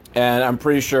 And I'm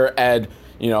pretty sure Ed,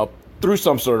 threw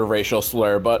some sort of racial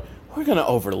slur, but we're going to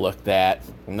overlook that.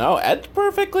 No, Ed's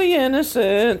perfectly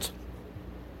innocent.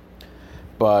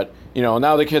 But,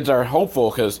 now the kids are hopeful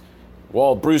because,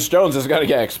 Bruce Jones is going to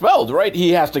get expelled, right?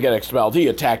 He has to get expelled. He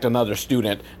attacked another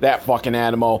student. That fucking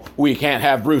animal. We can't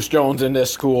have Bruce Jones in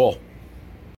this school.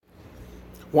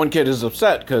 One kid is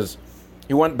upset because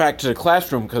he went back to the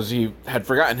classroom because he had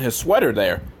forgotten his sweater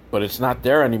there, but it's not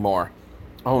there anymore.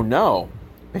 Oh no.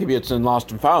 Maybe it's in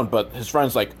Lost and Found, but his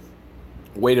friend's like,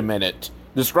 wait a minute.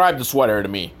 Describe the sweater to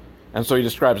me. And so he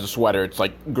describes the sweater. It's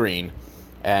green.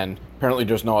 And apparently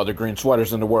there's no other green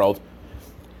sweaters in the world.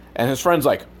 And his friend's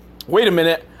like, wait a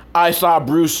minute. I saw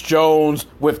Bruce Jones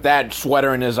with that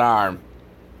sweater in his arm.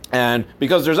 And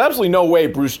because there's absolutely no way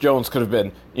Bruce Jones could have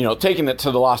been, taking it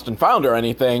to the Lost and Found or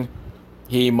anything,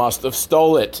 he must have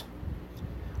stole it.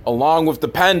 Along with the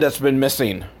pen that's been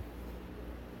missing.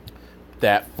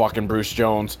 That fucking Bruce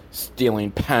Jones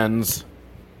stealing pens.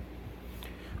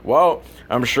 Well,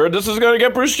 I'm sure this is going to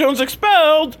get Bruce Jones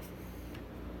expelled.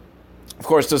 Of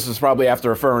course, this is probably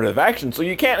after affirmative action, so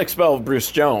you can't expel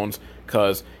Bruce Jones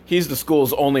because he's the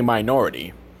school's only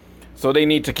minority. So they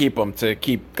need to keep him to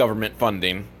keep government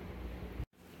funding.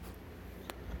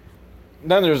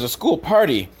 Then there's a school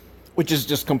party, which is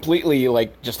just completely,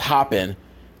 just hopping.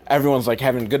 Everyone's,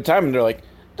 having a good time, and they're like,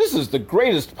 this is the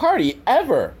greatest party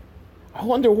ever. I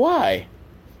wonder why.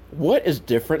 What is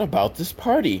different about this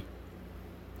party?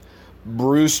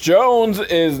 Bruce Jones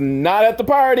is not at the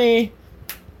party.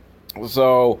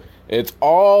 So, it's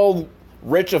all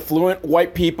rich, affluent,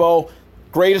 white people.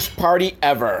 Greatest party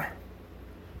ever.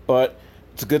 But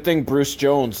it's a good thing Bruce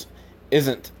Jones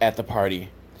isn't at the party.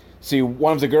 See,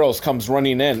 one of the girls comes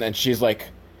running in, and she's like,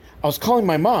 I was calling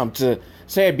my mom to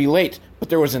say I'd be late, but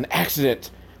there was an accident.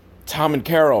 Tom and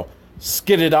Carol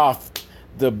skidded off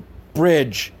the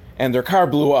bridge, and their car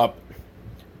blew up.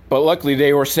 But luckily,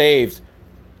 they were saved.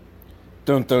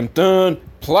 Dun dun dun.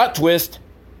 Plot twist.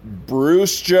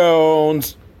 Bruce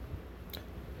Jones.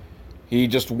 He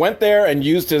just went there and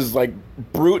used his,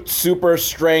 brute super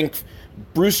strength,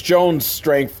 Bruce Jones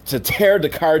strength to tear the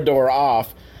car door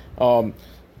off.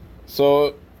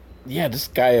 So, yeah, this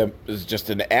guy is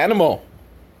just an animal.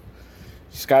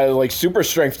 He's got, super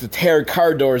strength to tear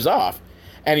car doors off.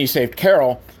 And he saved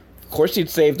Carol. Of course he'd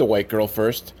save the white girl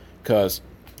first, because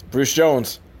Bruce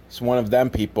Jones is one of them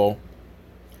people.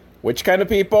 Which kind of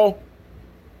people?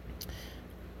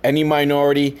 Any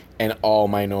minority and all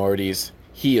minorities.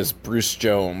 He is Bruce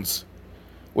Jones.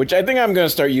 Which I think I'm going to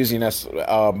start using as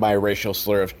my racial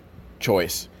slur of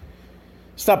choice.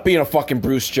 Stop being a fucking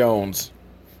Bruce Jones.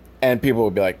 And people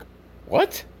would be like,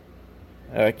 what?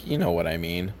 You know what I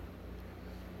mean.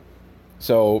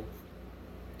 So,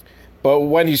 but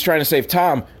when he's trying to save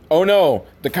Tom, oh no,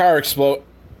 the car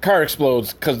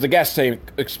explodes because the gas tank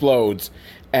explodes.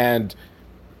 And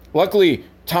luckily,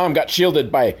 Tom got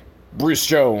shielded by Bruce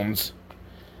Jones.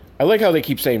 I like how they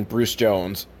keep saying Bruce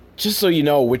Jones, just so you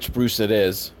know which Bruce it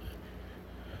is.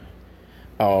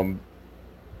 That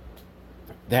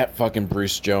fucking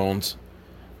Bruce Jones.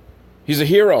 He's a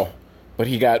hero, but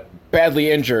he got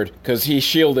badly injured because he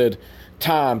shielded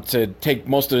Tom to take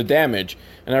most of the damage.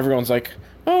 And everyone's like,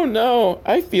 oh no,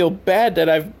 I feel bad that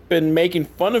I've been making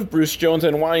fun of Bruce Jones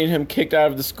and wanting him kicked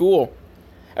out of the school.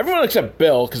 Everyone except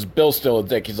Bill, because Bill's still a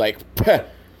dick. He's like,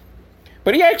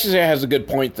 But he actually has a good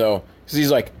point, though. Because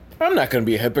he's like, I'm not going to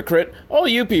be a hypocrite. All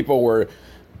you people were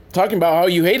talking about how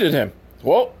you hated him.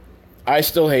 Well, I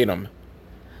still hate him.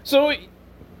 So,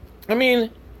 I mean,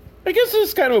 I guess this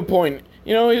is kind of a point.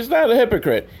 You know, he's not a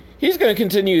hypocrite. He's going to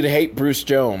continue to hate Bruce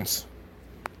Jones.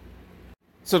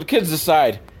 So the kids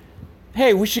decide,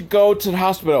 hey, we should go to the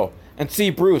hospital and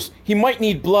see Bruce. He might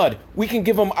need blood. We can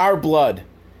give him our blood.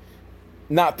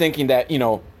 Not thinking that, you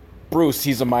know, Bruce,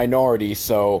 he's a minority,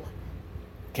 so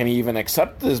can he even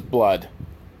accept this blood?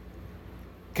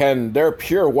 Can their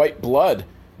pure white blood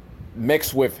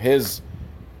mix with his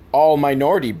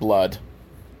all-minority blood?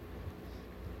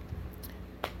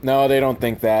 No, they don't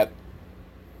think that.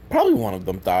 Probably one of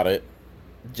them thought it,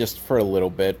 just for a little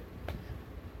bit.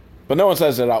 But no one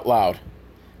says it out loud.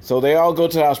 So they all go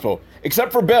to the hospital,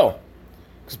 except for Bill.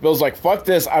 Because Bill's like, fuck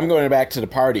this, I'm going back to the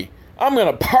party. I'm going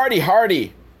to party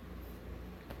hardy.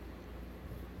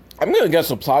 I'm going to guess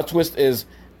the plot twist is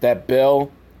that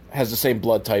Bill has the same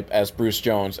blood type as Bruce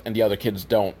Jones and the other kids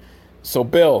don't. So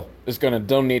Bill is going to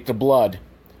donate the blood.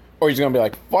 Or he's going to be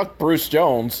like, fuck Bruce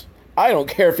Jones. I don't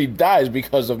care if he dies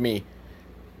because of me.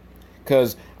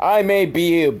 Because I may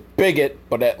be a bigot,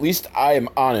 but at least I am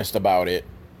honest about it.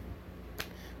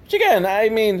 Which again, I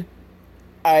mean,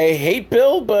 I hate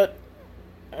Bill, but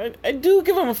I do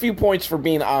give him a few points for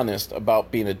being honest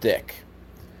about being a dick.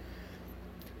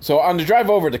 So on the drive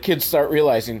over, the kids start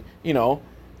realizing, you know,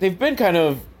 they've been kind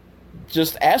of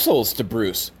just assholes to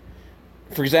Bruce.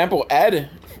 For example, Ed,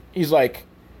 he's like,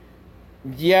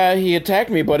 yeah, he attacked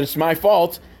me, but it's my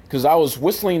fault, because I was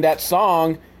whistling that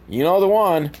song, you know the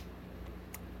one.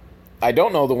 I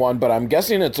don't know the one, but I'm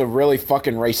guessing it's a really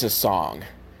fucking racist song.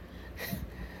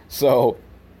 So,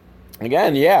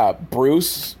 again, yeah,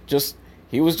 Bruce,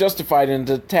 he was justified in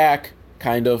the attack,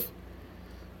 kind of.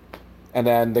 And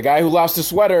then the guy who lost his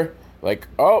sweater, like,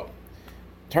 oh,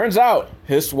 turns out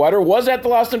his sweater was at the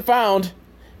Lost and Found.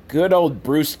 Good old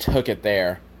Bruce took it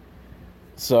there.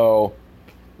 So,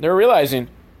 they're realizing,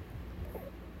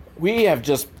 we have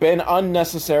just been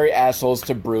unnecessary assholes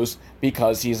to Bruce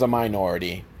because he's a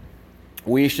minority.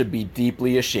 We should be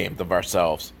deeply ashamed of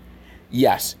ourselves.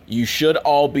 Yes, you should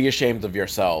all be ashamed of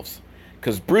yourselves.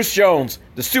 Because Bruce Jones,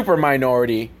 the super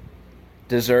minority,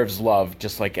 deserves love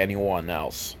just like anyone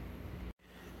else.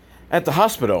 At the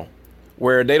hospital,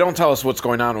 where they don't tell us what's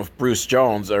going on with Bruce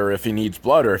Jones, or if he needs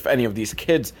blood, or if any of these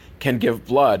kids can give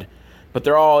blood, but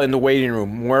they're all in the waiting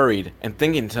room worried and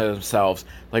thinking to themselves,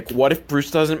 like, what if Bruce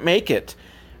doesn't make it?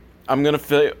 I'm going to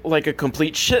feel like a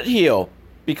complete shitheel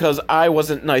because I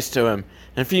wasn't nice to him.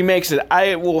 And if he makes it,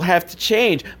 I will have to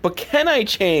change. But can I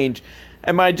change?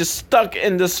 Am I just stuck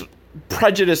in this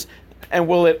prejudice, and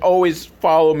will it always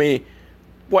follow me?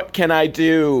 What can I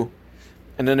do?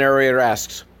 And the narrator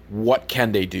asks, what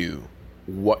can they do?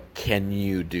 What can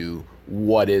you do?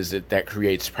 What is it that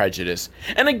creates prejudice?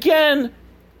 And again,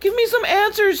 give me some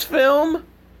answers, film.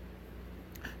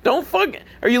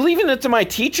 Are you leaving it to my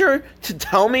teacher to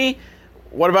tell me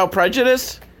what about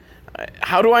prejudice?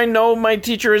 How do I know my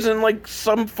teacher isn't like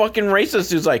some fucking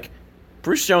racist who's like,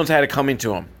 Bruce Jones had it coming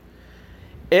to him.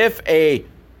 If a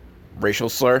racial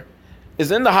slur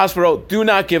is in the hospital, do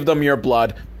not give them your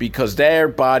blood because their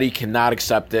body cannot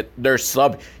accept it. Their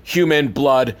subhuman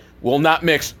blood will not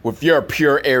mix with your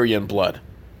pure Aryan blood.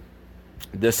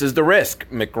 This is the risk,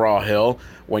 McGraw-Hill,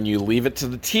 when you leave it to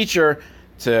the teacher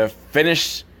to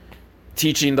finish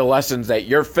teaching the lessons that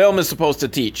your film is supposed to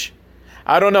teach.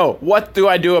 I don't know. What do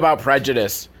I do about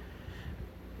prejudice?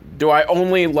 Do I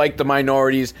only like the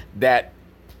minorities that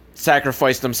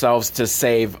sacrifice themselves to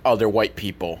save other white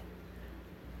people?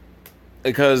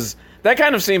 Because that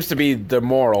kind of seems to be the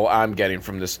moral I'm getting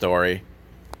from this story.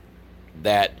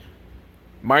 That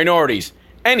minorities,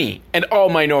 any and all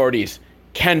minorities,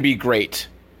 can be great.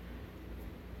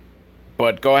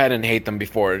 But go ahead and hate them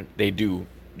before they do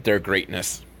their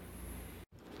greatness.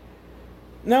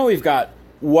 Now we've got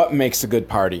what makes a good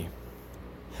party.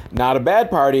 Not a bad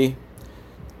party,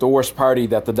 the worst party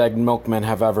that the Dead Milkmen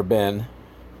have ever been,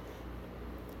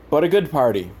 but a good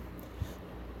party.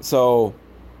 So,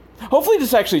 hopefully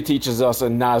this actually teaches us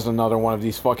and not as another one of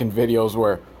these fucking videos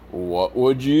where, what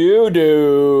would you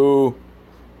do?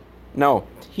 No,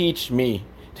 teach me.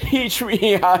 Teach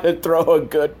me how to throw a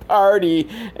good party,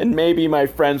 and maybe my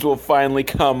friends will finally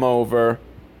come over.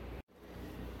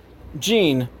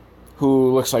 Jean,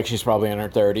 who looks like she's probably in her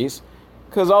 30s,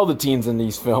 because all the teens in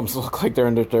these films look like they're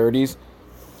in their 30s.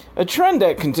 A trend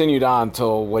that continued on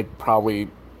till, like, probably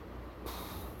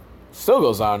still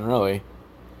goes on, really.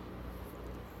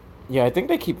 Yeah, I think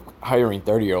they keep hiring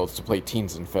 30-year-olds to play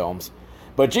teens in films.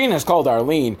 But Gene has called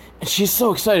Arlene, and she's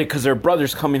so excited because her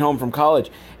brother's coming home from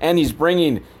college, and he's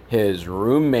bringing his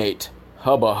roommate.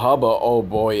 Hubba hubba, oh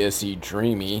boy, is he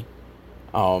dreamy.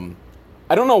 I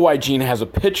don't know why Gene has a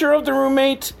picture of the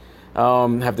roommate.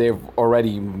 Have they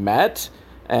already met?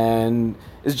 And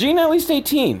is Gene at least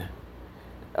 18?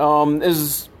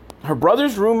 Is her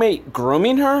brother's roommate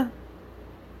grooming her?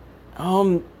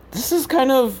 This is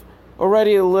kind of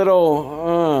already a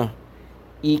little,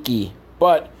 icky.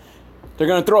 But they're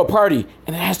going to throw a party,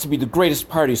 and it has to be the greatest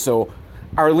party, so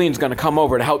Arlene's going to come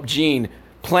over to help Gene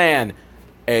plan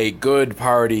a good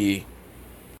party.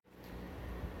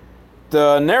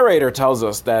 The narrator tells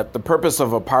us that the purpose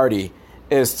of a party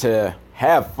is to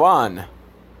have fun,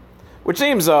 which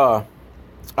seems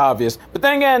obvious. But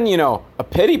then again, a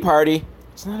pity party,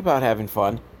 it's not about having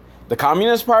fun. The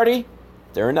Communist Party,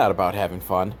 they're not about having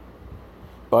fun.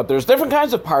 But there's different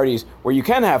kinds of parties where you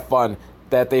can have fun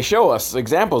that they show us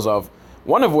examples of,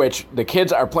 one of which the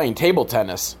kids are playing table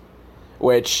tennis.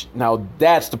 Which, now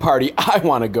that's the party I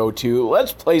want to go to.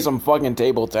 Let's play some fucking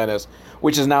table tennis,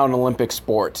 which is now an Olympic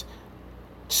sport.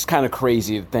 Just kind of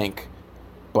crazy to think.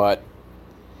 But,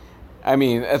 I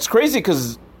mean, it's crazy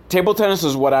because table tennis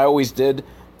is what I always did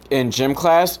in gym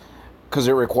class because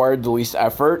it required the least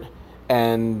effort,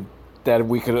 and that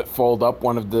we could fold up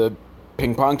one of the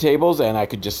ping pong tables and I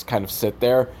could just kind of sit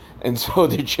there, and so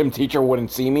the gym teacher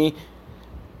wouldn't see me.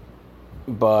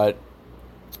 But,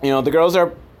 the girls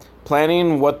are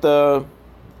planning what the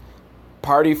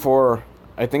party for,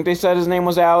 I think they said his name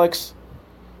was Alex.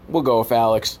 We'll go with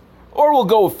Alex. Or we'll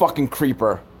go with fucking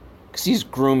Creeper, because he's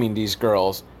grooming these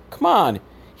girls. Come on.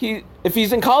 If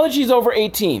he's in college, he's over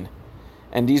 18.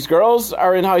 And these girls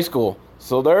are in high school,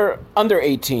 so they're under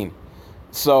 18.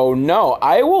 So, no,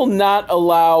 I will not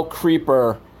allow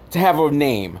Creeper to have a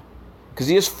name. Because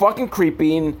he is fucking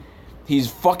creeping. He's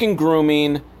fucking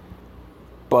grooming.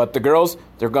 But the girls,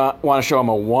 they're going to want to show him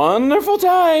a wonderful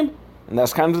time. And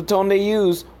that's kind of the tone they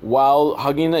use while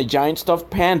hugging a giant stuffed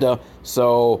panda.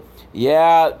 So,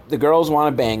 yeah, the girls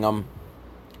want to bang him.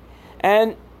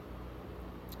 And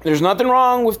there's nothing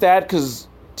wrong with that because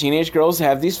teenage girls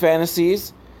have these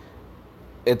fantasies.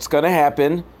 It's going to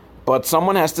happen. But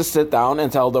someone has to sit down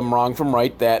and tell them wrong from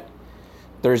right, that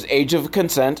there's age of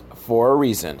consent for a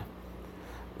reason.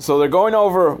 So they're going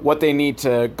over what they need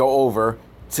to go over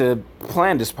to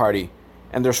plan this party.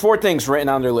 And there's 4 things written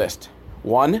on their list.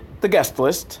 1, the guest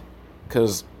list,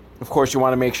 because of course you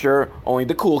want to make sure only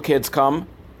the cool kids come,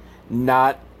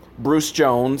 not Bruce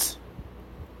Jones,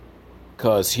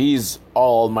 because he's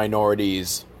all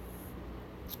minorities.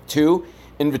 2,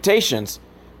 invitations,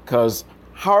 because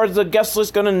how is the guest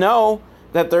list going to know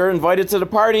that they're invited to the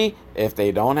party if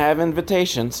they don't have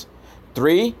invitations?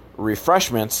 3,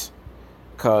 refreshments,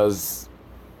 because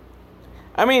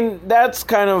I mean, that's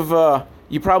kind of,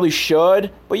 you probably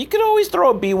should, but you could always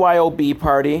throw a BYOB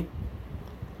party.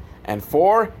 And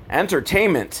 4,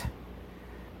 entertainment.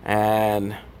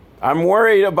 And I'm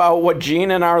worried about what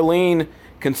Gene and Arlene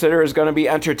consider is going to be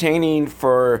entertaining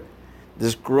for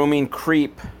this grooming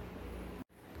creep.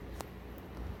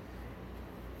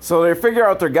 So they figure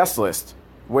out their guest list,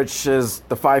 which is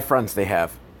the 5 friends they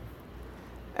have.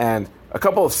 And a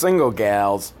couple of single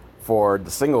gals for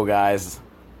the single guys.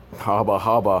 Hubba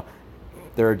hubba.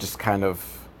 They're just kind of...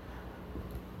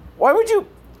 Why would you...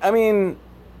 I mean,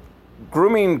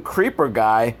 grooming creeper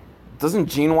guy, doesn't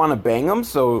Jean want to bang him?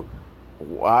 So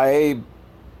why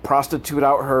prostitute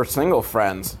out her single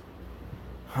friends?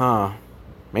 Huh.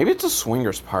 Maybe it's a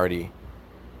swingers party.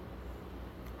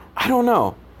 I don't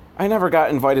know. I never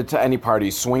got invited to any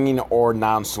party, swinging or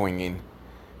non-swinging.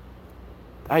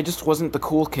 I just wasn't the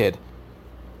cool kid.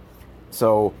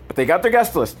 So, but they got their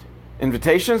guest list.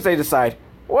 Invitations, they decide,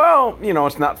 well,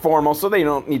 it's not formal, so they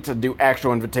don't need to do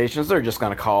actual invitations. They're just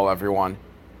going to call everyone.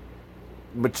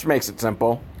 Which makes it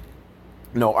simple.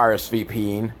 No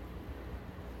RSVPing.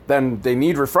 Then they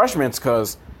need refreshments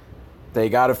because they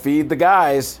got to feed the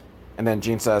guys. And then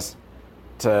Jean says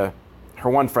to her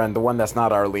one friend, the one that's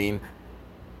not Arlene,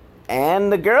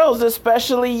 and the girls,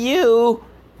 especially you.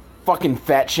 Fucking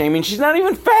fat shaming. She's not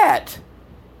even fat.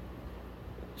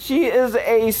 She is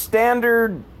a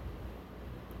standard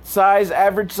size,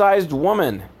 average sized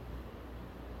woman.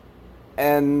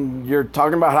 And you're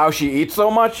talking about how she eats so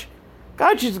much?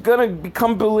 God, she's gonna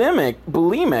become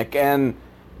bulimic and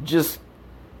just...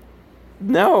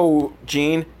 No,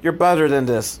 Jean, you're better than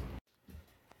this.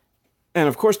 And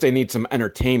of course they need some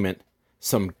entertainment,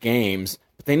 some games,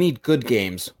 but they need good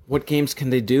games. What games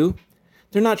can they do?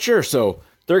 They're not sure, so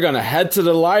they're gonna head to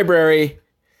the library.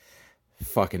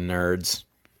 Fucking nerds.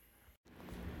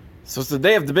 So it's the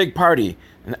day of the big party,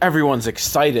 and everyone's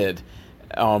excited.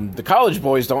 The college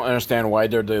boys don't understand why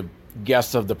they're the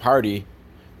guests of the party,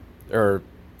 or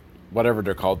whatever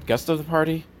they're called. Guest of the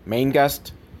party? Main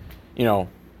guest?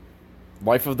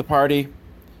 Life of the party?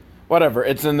 Whatever,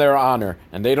 it's in their honor,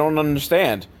 and they don't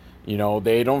understand.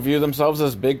 They don't view themselves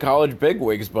as big college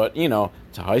bigwigs, but, to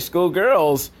high school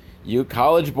girls, you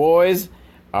college boys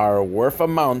are worth a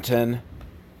mountain.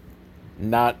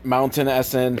 Not mountain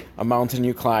as in a mountain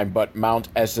you climb, but mount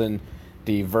as in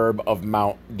the verb of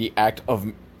mount, the act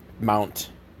of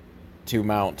mount, to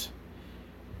mount.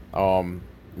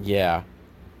 Yeah.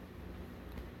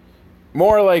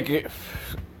 More like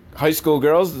high school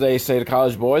girls, they say to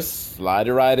college boys, slide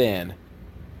it right in.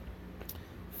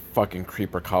 Fucking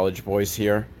creeper college boys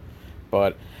here.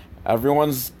 But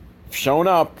everyone's shown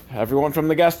up, everyone from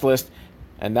the guest list,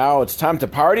 and now it's time to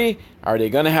party. Are they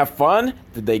gonna have fun?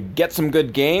 Did they get some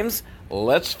good games?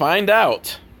 Let's find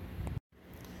out.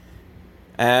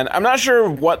 And I'm not sure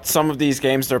what some of these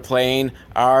games they're playing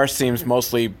are. Seems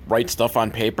mostly write stuff on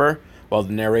paper. Well,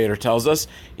 the narrator tells us,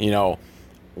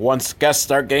 once guests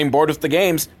start getting bored with the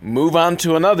games, move on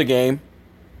to another game.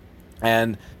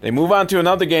 And they move on to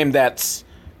another game that's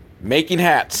making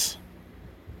hats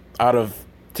out of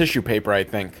tissue paper, I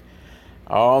think.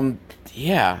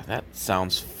 Yeah, that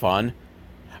sounds fun.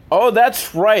 Oh,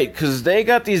 that's right, because they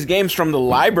got these games from the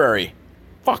library.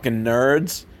 Fucking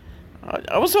nerds.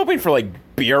 I was hoping for,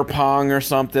 beer pong or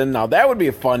something. Now, that would be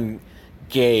a fun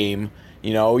game.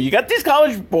 You got these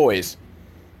college boys.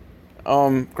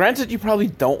 Granted, you probably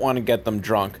don't want to get them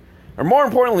drunk. Or more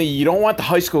importantly, you don't want the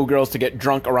high school girls to get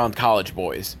drunk around college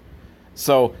boys.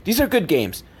 So, these are good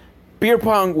games. Beer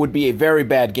pong would be a very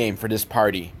bad game for this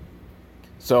party.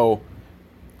 So,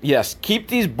 yes, keep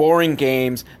these boring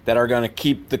games that are going to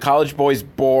keep the college boys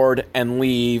bored and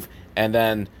leave, and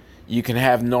then you can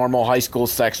have normal high school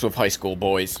sex with high school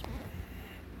boys.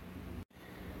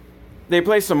 They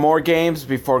play some more games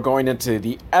before going into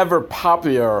the ever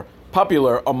popular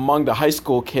among the high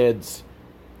school kids,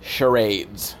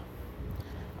 charades.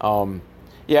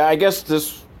 Yeah, I guess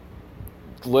this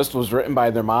list was written by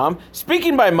their mom.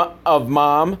 Speaking of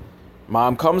mom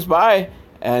comes by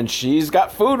and she's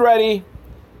got food ready.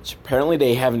 Apparently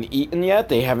they haven't eaten yet.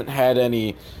 They haven't had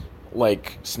any,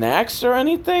 snacks or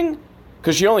anything.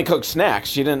 Because she only cooked snacks.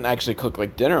 She didn't actually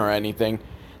cook, dinner or anything.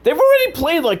 They've already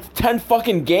played, 10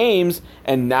 fucking games,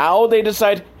 and now they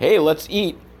decide, hey, let's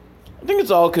eat. I think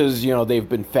it's all because, they've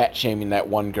been fat-shaming that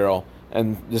one girl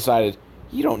and decided,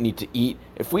 you don't need to eat.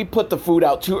 If we put the food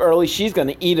out too early, she's going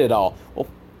to eat it all. Well,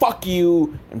 fuck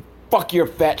you, and fuck your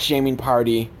fat-shaming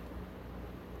party.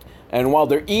 And while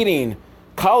they're eating,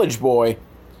 college boy,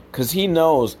 because he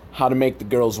knows how to make the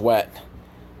girls wet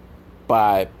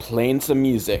by playing some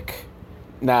music.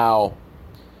 Now,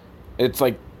 it's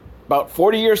about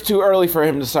 40 years too early for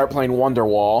him to start playing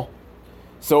Wonderwall.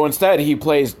 So instead, he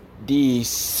plays the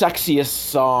sexiest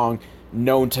song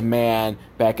known to man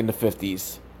back in the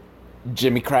 50s.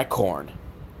 Jimmy Crack Corn.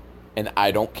 And I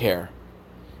Don't Care.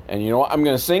 And you know what? I'm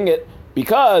going to sing it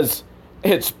because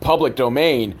it's public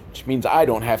domain, which means I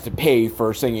don't have to pay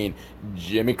for singing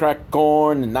Jimmy Crack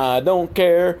Corn and I don't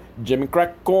care. Jimmy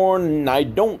Crack Corn and I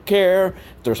don't care.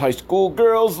 If there's high school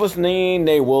girls listening,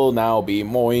 they will now be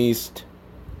moist.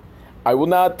 I will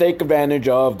not take advantage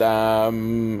of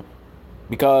them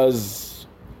because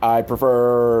I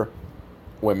prefer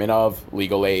women of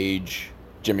legal age.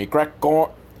 Jimmy Crack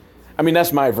Corn. I mean,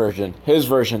 that's my version. His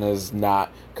version is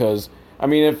not. Because,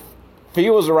 if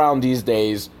he was around these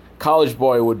days, college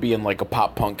boy would be in a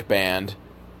pop punk band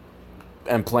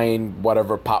and playing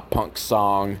whatever pop punk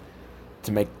song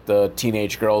to make the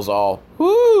teenage girls all,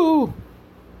 woo!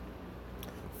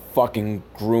 Fucking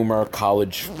groomer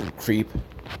college creep.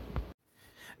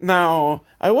 Now,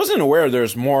 I wasn't aware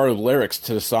there's more lyrics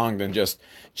to the song than just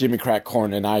Jimmy Crack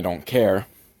Corn and I Don't Care.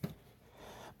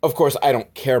 Of course, I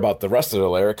don't care about the rest of the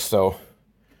lyrics, so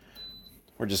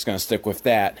we're just going to stick with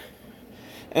that.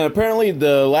 And apparently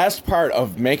the last part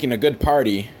of making a good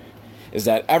party is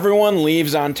that everyone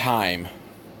leaves on time.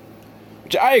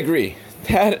 Which I agree.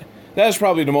 That is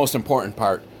probably the most important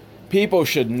part. People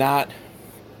should not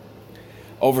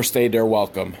overstay their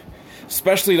welcome.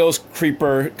 Especially those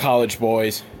creeper college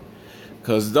boys.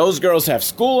 Because those girls have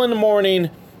school in the morning.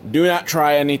 Do not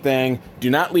try anything. Do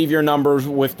not leave your numbers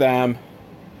with them.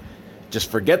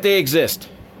 Just forget they exist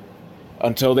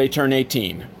until they turn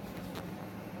 18.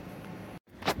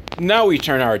 Now we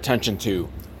turn our attention to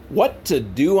what to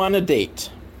do on a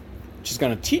date. She's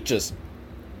going to teach us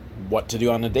what to do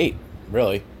on a date,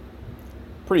 really.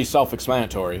 Pretty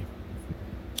self-explanatory.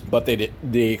 But they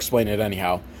explain it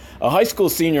anyhow. A high school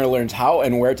senior learns how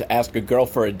and where to ask a girl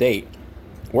for a date,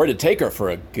 where to take her for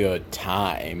a good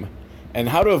time, and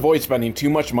how to avoid spending too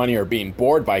much money or being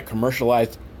bored by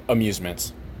commercialized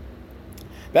amusements.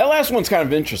 That last one's kind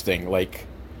of interesting. Like,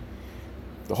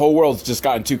 the whole world's just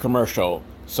gotten too commercial,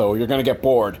 so you're going to get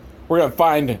bored. We're going to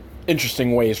find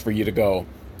interesting ways for you to go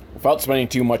without spending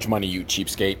too much money, you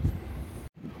cheapskate.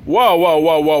 Whoa, whoa,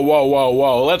 whoa, whoa, whoa, whoa,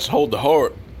 whoa. Let's hold the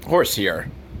horse here.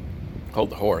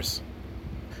 Hold the horse.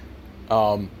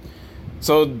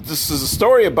 So this is a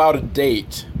story about a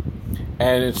date.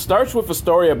 And it starts with a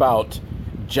story about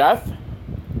Jeff,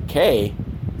 Kay,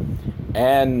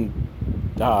 and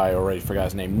I already forgot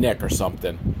his name, Nick or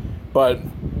something. But,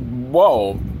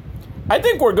 whoa. I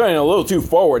think we're going a little too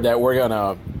forward that we're going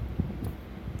to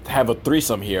have a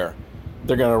threesome here.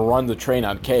 They're going to run the train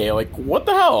on Kay. Like, what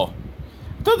the hell?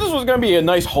 I thought this was going to be a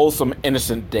nice, wholesome,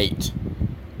 innocent date.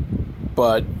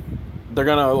 But they're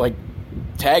going to, like,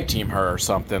 tag team her or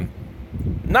something.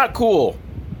 Not cool.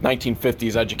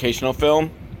 1950s educational film.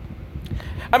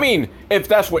 I mean, if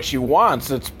that's what she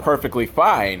wants, it's perfectly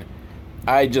fine.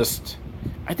 I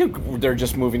think they're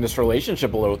just moving this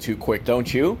relationship a little too quick,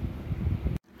 don't you?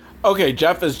 Okay,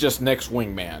 Jeff is just Nick's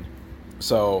wingman.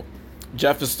 So,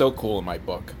 Jeff is still cool in my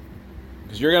book.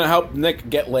 Because you're going to help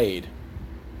Nick get laid.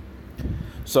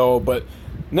 So, but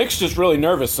Nick's just really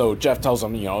nervous, so Jeff tells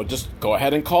him, just go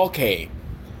ahead and call Kay.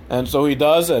 And so he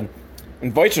does, and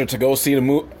invites her to go see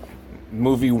the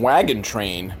movie Wagon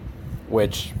Train,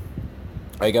 which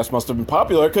I guess must have been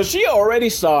popular because she already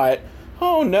saw it.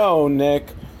 Oh no, Nick,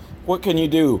 what can you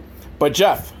do? But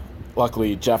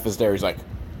luckily Jeff is there. He's like,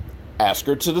 ask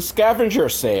her to the scavenger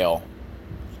sale,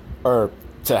 or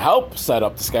to help set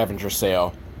up the scavenger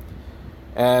sale.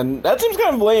 And that seems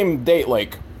kind of a lame date.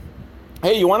 Like,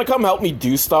 hey, you want to come help me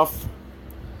do stuff?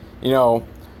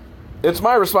 It's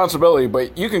my responsibility,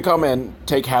 but you can come and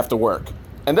take half the work,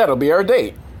 and that'll be our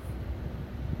date.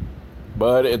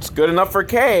 But it's good enough for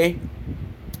Kay.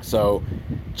 So,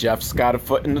 Jeff's got a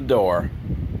foot in the door.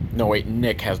 No, wait,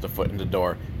 Nick has the foot in the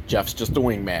door. Jeff's just the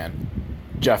wingman.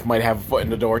 Jeff might have a foot in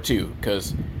the door, too,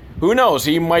 because who knows,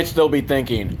 he might still be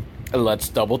thinking, let's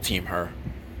double team her.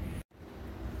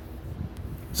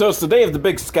 So it's the day of the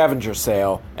big scavenger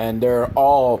sale, and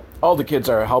all the kids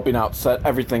are helping out set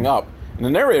everything up. And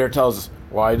the narrator tells us,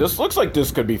 why, this looks like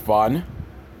this could be fun.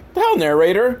 The hell,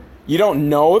 narrator? You don't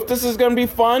know if this is going to be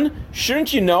fun?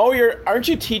 Shouldn't you know? Aren't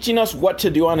you teaching us what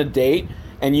to do on a date?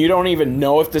 And you don't even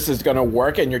know if this is going to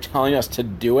work and you're telling us to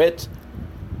do it?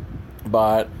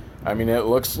 But, I mean, it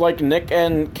looks like Nick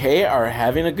and Kay are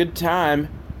having a good time.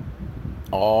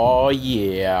 Oh,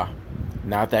 yeah.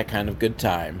 Not that kind of good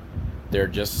time. They're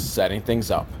just setting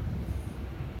things up.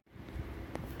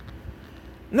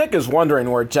 Nick is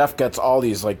wondering where Jeff gets all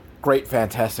these, great,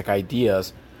 fantastic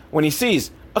ideas when he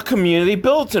sees a community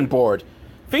bulletin board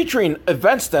featuring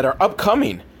events that are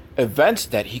upcoming. Events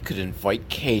that he could invite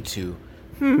Kay to.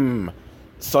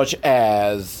 Such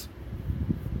as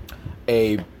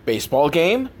a baseball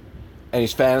game, and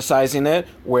he's fantasizing it,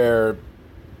 where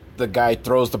the guy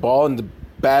throws the ball and the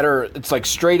batter, it's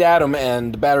straight at him,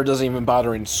 and the batter doesn't even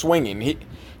bother in swinging.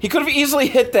 He could have easily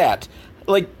hit that.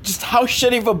 Just how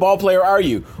shitty of a ball player are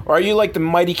you? Or are you like the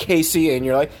mighty KC and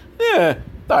you're like,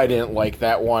 I didn't like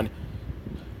that one.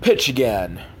 Pitch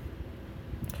again.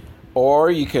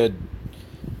 Or you could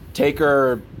take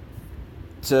her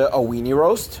to a weenie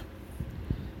roast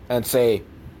and say,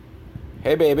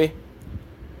 hey baby,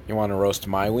 you want to roast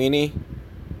my weenie?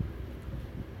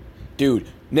 Dude,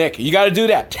 Nick, you got to do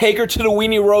that. Take her to the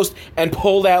weenie roast and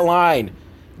pull that line.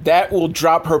 That will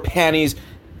drop her panties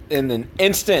in an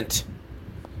instant.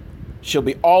 She'll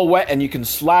be all wet and you can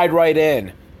slide right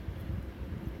in.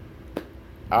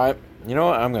 You know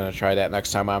what? I'm going to try that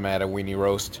next time I'm at a weenie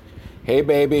roast. Hey,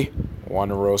 baby, want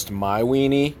to roast my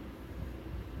weenie?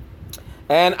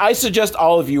 And I suggest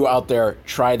all of you out there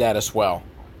try that as well.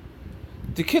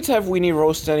 Do kids have weenie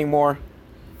roasts anymore?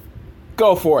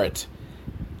 Go for it.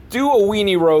 Do a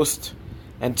weenie roast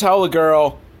and tell the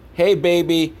girl, hey,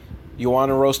 baby, you want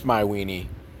to roast my weenie?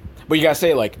 But you got to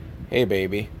say it hey,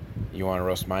 baby, you want to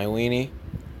roast my weenie?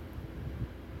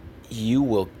 You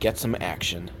will get some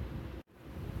action.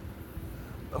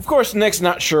 Of course, Nick's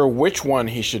not sure which one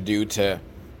he should do to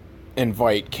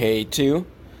invite Kay to,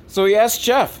 so he asks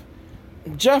Jeff,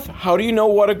 how do you know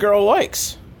what a girl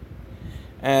likes?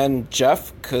 And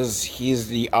Jeff, because he's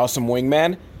the awesome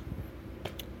wingman,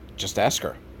 just ask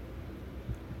her.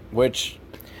 Which,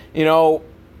 it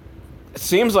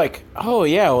seems like, oh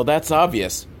yeah, well that's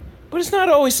obvious. But it's not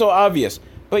always so obvious.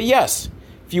 But yes,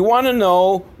 if you want to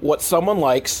know what someone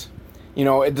likes,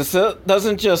 this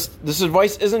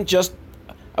advice isn't just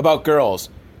about girls.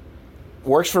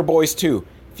 Works for boys too.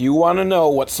 If you want to know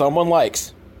what someone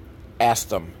likes, ask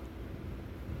them.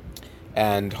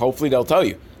 And hopefully they'll tell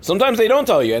you. Sometimes they don't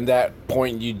tell you, and at that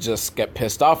point you just get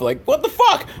pissed off, like, what the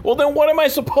fuck? Well, then what am I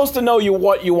supposed to know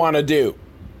what you want to do?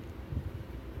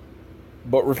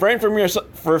 But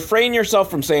refrain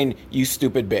yourself from saying, you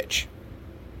stupid bitch.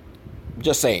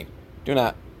 Just saying. Do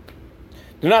not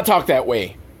talk that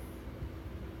way.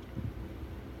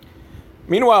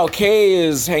 Meanwhile, Kay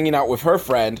is hanging out with her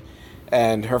friend,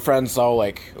 and her friend's all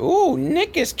like, ooh,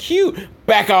 Nick is cute.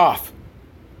 Back off.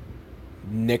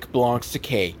 Nick belongs to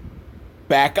Kay.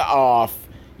 Back off,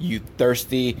 you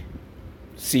thirsty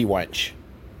sea wench.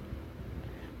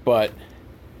 But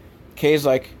Kay's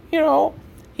like,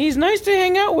 he's nice to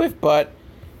hang out with, but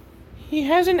he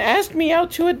hasn't asked me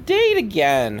out to a date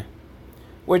again.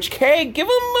 Which, Kay, give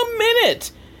him a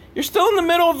minute. You're still in the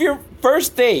middle of your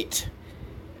first date.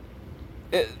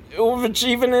 Which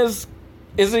even is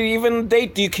it even a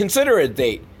date? Do you consider it a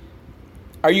date?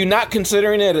 Are you not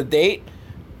considering it a date?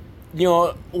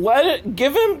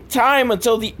 Give him time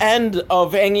until the end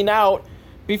of hanging out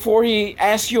before he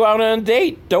asks you out on a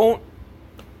date. Don't,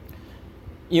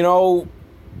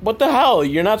 what the hell?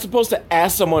 You're not supposed to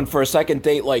ask someone for a second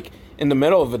date, like, in the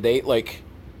middle of a date, like,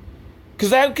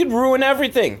 because that could ruin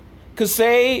everything. Because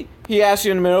say he asks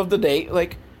you in the middle of the date,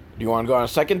 like, do you want to go on a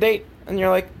second date? And you're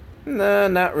like, nah,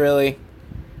 not really.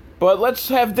 But let's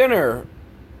have dinner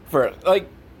first. Like,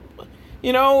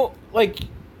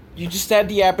 you just had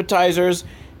the appetizers,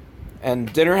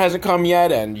 and dinner hasn't come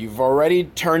yet, and you've already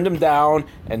turned them down,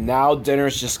 and now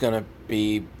dinner's just gonna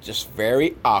be just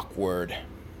very awkward.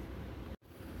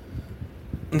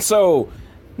 And so,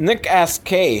 Nick asks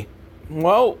Kay,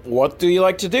 well, what do you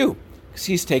like to do? Because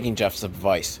he's taking Jeff's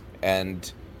advice.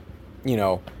 And,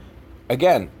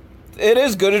 again, it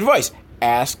is good advice.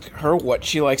 Ask her what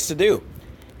she likes to do.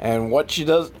 And what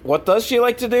does she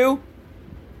like to do?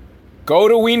 Go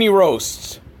to weenie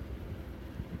roasts.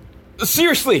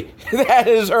 Seriously, that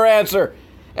is her answer.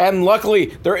 And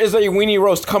luckily, there is a weenie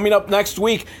roast coming up next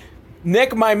week.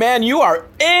 Nick, my man, you are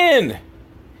in.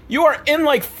 You are in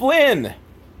like Flynn.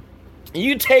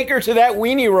 You take her to that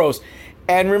weenie roast.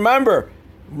 And remember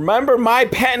my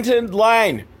patented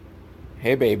line.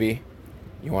 Hey, baby,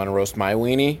 you want to roast my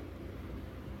weenie?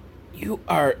 You're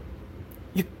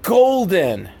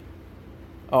golden.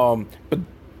 But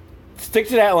stick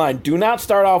to that line. Do not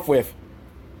start off with,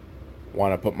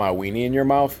 want to put my weenie in your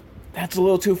mouth? That's a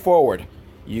little too forward.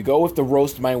 You go with the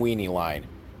roast my weenie line.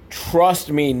 Trust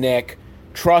me, Nick.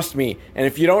 Trust me. And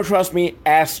if you don't trust me,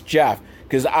 ask Jeff.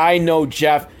 Because I know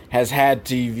Jeff has had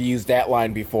to use that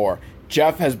line before.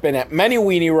 Jeff has been at many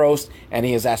weenie roasts, and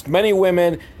he has asked many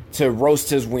women to roast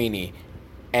his weenie.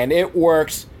 And it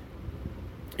works.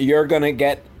 You're going to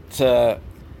get to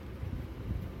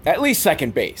at least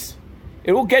second base.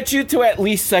 It will get you to at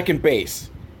least second base.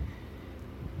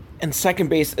 And second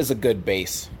base is a good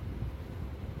base.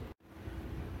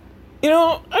 I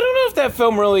don't know if that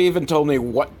film really even told me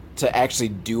what to actually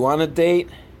do on a date.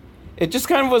 It just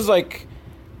kind of was like,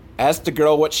 ask the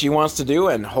girl what she wants to do,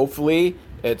 and hopefully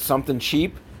it's something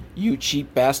cheap, you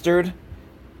cheap bastard.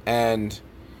 And,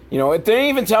 it didn't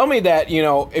even tell me that,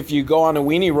 if you go on a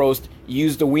weenie roast,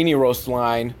 use the weenie roast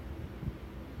line.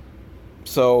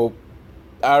 So,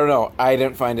 I don't know. I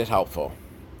didn't find it helpful.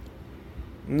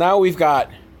 Now we've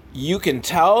got, you can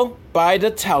tell by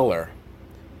the teller.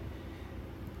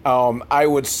 I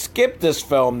would skip this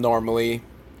film normally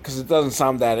because it doesn't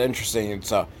sound that interesting.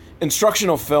 It's a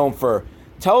instructional film for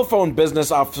telephone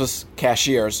business office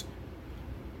cashiers,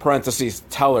 parentheses,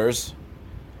 tellers,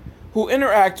 who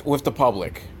interact with the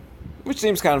public, which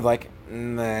seems kind of like,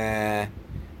 nah, and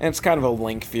it's kind of a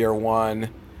lengthier one.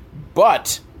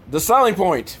 But the selling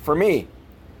point for me,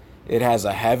 it has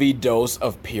a heavy dose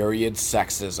of period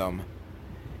sexism.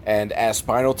 And as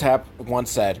Spinal Tap once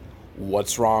said,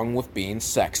 what's wrong with being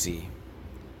sexy?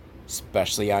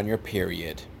 Especially on your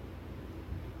period.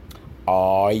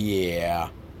 Oh yeah.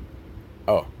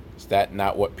 Oh, is that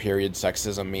not what period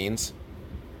sexism means?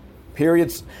 Period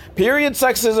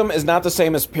sexism is not the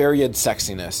same as period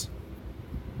sexiness.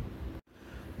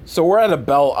 So we're at a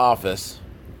Bell office.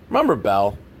 Remember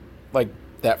Bell? Like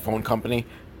that phone company?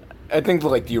 I think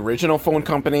like the original phone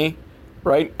company,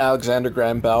 right? Alexander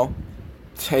Graham Bell.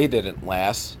 They didn't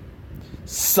last.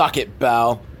 Suck it,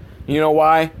 Bell. You know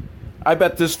why? I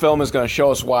bet this film is going to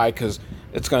show us why, because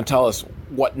it's going to tell us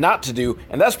what not to do,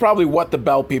 and that's probably what the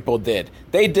Bell people did.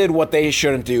 They did what they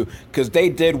shouldn't do, because they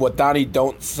did what Donnie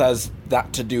Don't says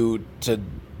not to do,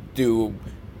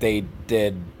 they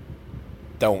did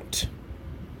don't.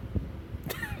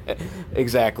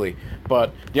 Exactly.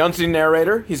 But the unseen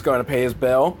narrator, he's going to pay his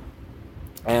bill,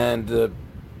 and the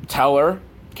teller,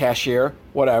 cashier,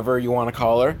 whatever you want to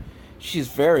call her, she's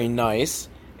very nice,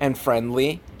 and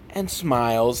friendly and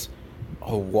smiles.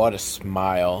 Oh, what a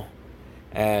smile.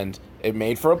 And it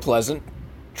made for a pleasant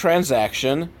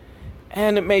transaction,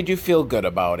 and it made you feel good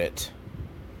about it.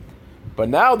 But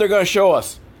now they're going to show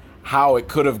us how it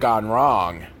could have gone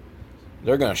wrong.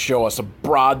 They're going to show us a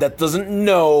broad that doesn't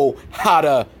know how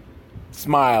to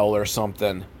smile or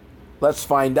something. Let's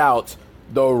find out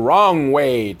the wrong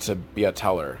way to be a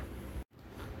teller.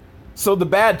 So the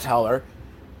bad teller,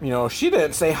 she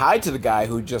didn't say hi to the guy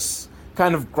who just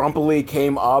kind of grumpily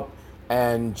came up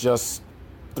and just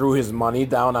threw his money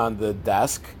down on the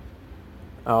desk.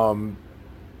 So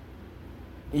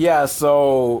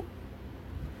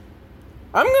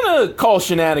I'm gonna call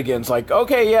shenanigans. Like,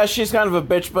 okay, yeah, she's kind of a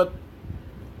bitch, but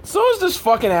so is this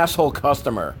fucking asshole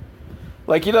customer.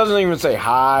 Like, he doesn't even say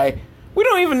hi. We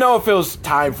don't even know if it was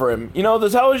time for him. The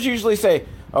tellers usually say,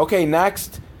 okay,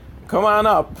 next, come on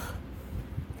up,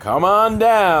 come on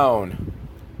down,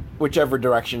 whichever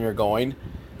direction you're going.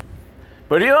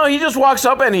 But, he just walks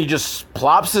up and he just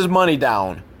plops his money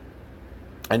down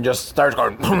and just starts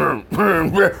going,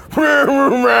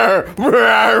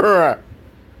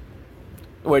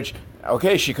 which,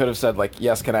 okay, she could have said, like,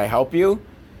 yes, can I help you?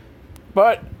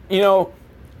 But,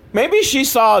 maybe she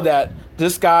saw that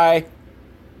this guy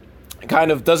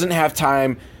kind of doesn't have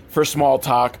time for small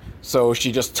talk, so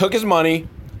she just took his money,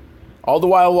 all the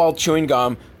while chewing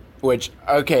gum, which,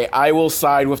 okay, I will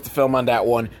side with the film on that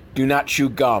one. Do not chew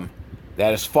gum.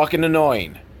 That is fucking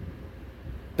annoying.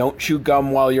 Don't chew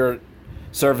gum while you're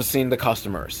servicing the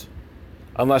customers.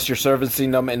 Unless you're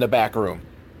servicing them in the back room.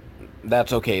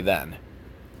 That's okay then.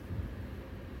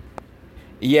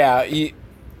 Yeah,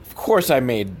 of course I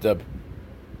made the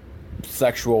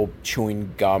sexual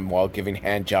chewing gum while giving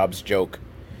hand jobs joke.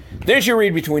 Didn't you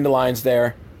read between the lines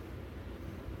there?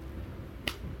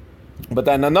 But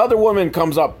then another woman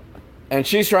comes up and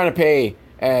she's trying to pay,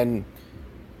 and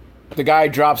the guy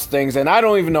drops things, and I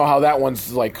don't even know how that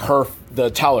one's like the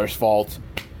teller's fault.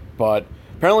 But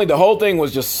apparently the whole thing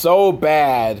was just so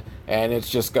bad, and it's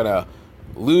just gonna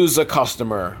lose a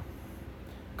customer.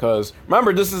 Because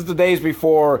remember, this is the days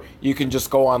before you can just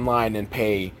go online and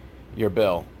pay your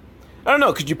bill. I don't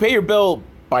know, could you pay your bill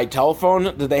by telephone?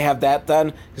 Did they have that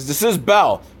then? Because this is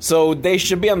Bell, so they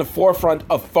should be on the forefront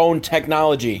of phone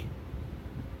technology.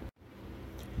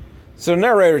 So the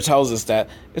narrator tells us that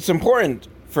it's important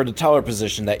for the teller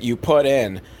position that you put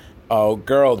in a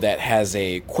girl that has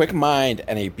a quick mind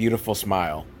and a beautiful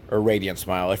smile, or radiant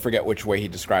smile. I forget which way he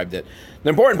described it. The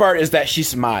important part is that she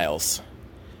smiles.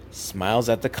 Smiles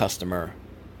at the customer.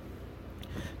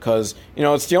 Because,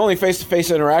 it's the only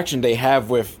face-to-face interaction they have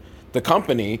with the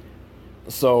company.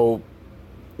 So,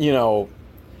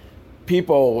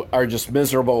 people are just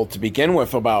miserable to begin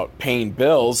with about paying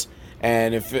bills.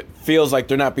 And if it feels like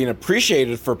they're not being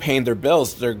appreciated for paying their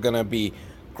bills, they're going to be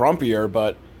grumpier.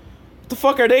 But what the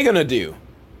fuck are they going to do?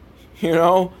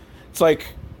 It's like,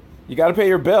 you got to pay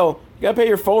your bill. You got to pay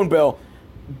your phone bill.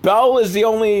 Bell is the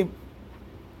only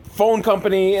phone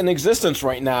company in existence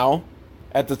right now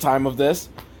at the time of this.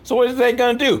 So what are they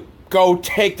going to do? Go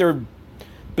take their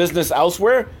business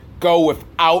elsewhere? Go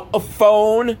without a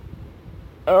phone?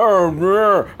 Oh,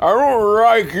 I don't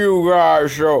like you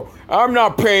guys, so I'm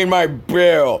not paying my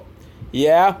bill.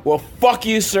 Yeah? Well, fuck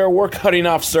you, sir. We're cutting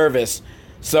off service.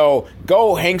 So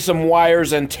go hang some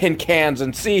wires and tin cans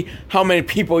and see how many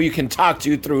people you can talk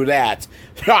to through that.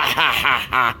 Ha ha ha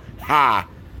ha ha.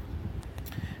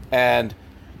 And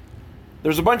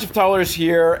there's a bunch of tellers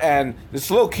here, and this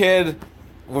little kid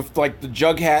with like the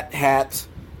Jughead hat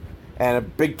and a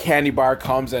big candy bar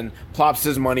comes and plops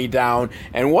his money down.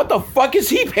 And what the fuck is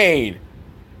he paying?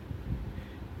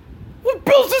 What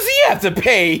bills does he have to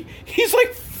pay? He's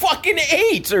like fucking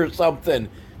 8 or something.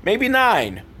 Maybe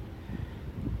 9.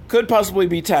 Could possibly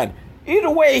be 10. Either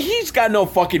way, he's got no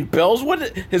fucking bills.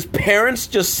 What? His parents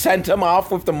just sent him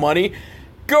off with the money.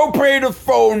 Go pay the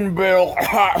phone bill.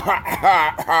 Ha ha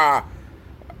ha ha.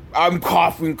 I'm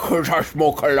coughing because I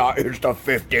smoke a lot. It's the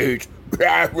 50s.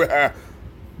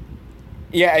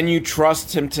 Yeah, and you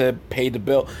trust him to pay the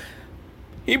bill.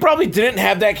 He probably didn't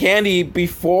have that candy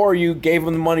before you gave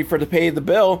him the money to pay the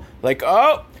bill. Like,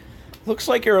 oh, looks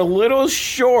like you're a little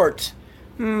short.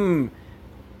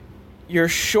 You're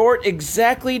short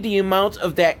exactly the amount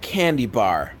of that candy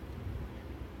bar.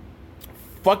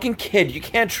 Fucking kid, you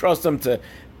can't trust him to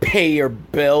pay your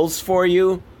bills for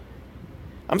you.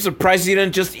 I'm surprised he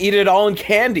didn't just eat it all in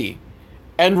candy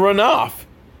and run off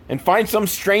and find some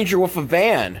stranger with a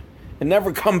van and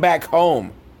never come back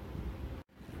home.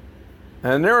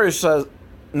 And the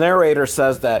narrator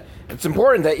says that it's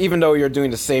important that even though you're doing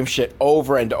the same shit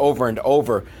over and over and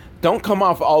over, don't come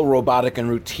off all robotic and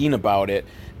routine about it,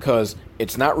 because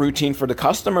it's not routine for the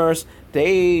customers.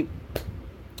 They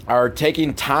are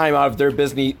taking time out of their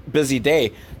busy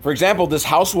day. For example, this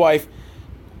housewife,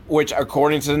 which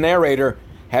according to the narrator,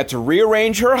 had to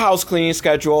rearrange her house cleaning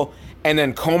schedule and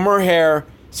then comb her hair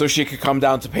so she could come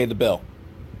down to pay the bill.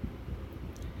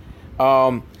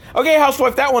 Okay,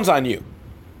 housewife, that one's on you.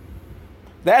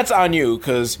 That's on you,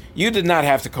 because you did not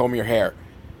have to comb your hair.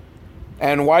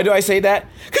 And why do I say that?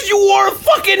 Because you wore a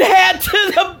fucking hat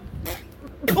to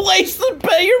the place to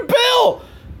pay your bill!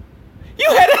 You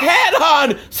had a hat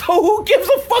on, so who gives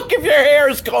a fuck if your hair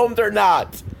is combed or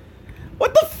not?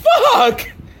 What the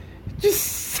fuck? Just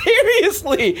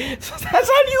seriously, that's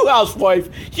on you, housewife.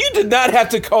 You did not have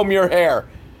to comb your hair.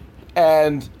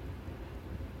 And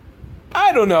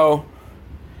I don't know.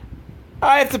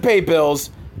 I have to pay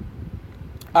bills.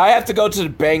 I have to go to the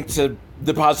bank to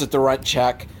deposit the rent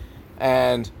check.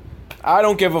 And I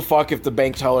don't give a fuck if the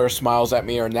bank teller smiles at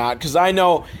me or not, because I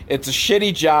know it's a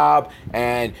shitty job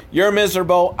and you're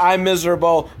miserable, I'm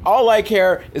miserable. All I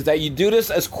care is that you do this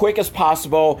as quick as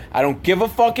possible. I don't give a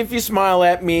fuck if you smile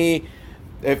at me,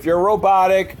 if you're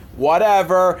robotic,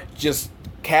 whatever. Just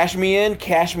cash me in,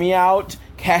 cash me out,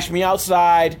 cash me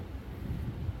outside.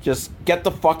 Just get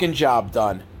the fucking job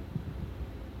done.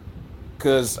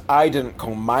 Because I didn't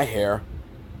comb my hair.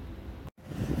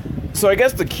 So I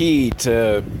guess the key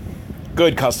to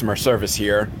good customer service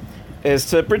here is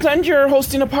to pretend you're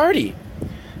hosting a party.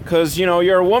 Because, you know,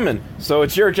 you're a woman, so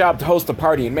it's your job to host a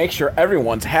party and make sure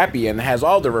everyone's happy and has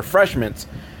all the refreshments.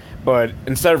 But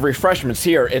instead of refreshments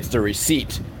here, it's the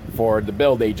receipt for the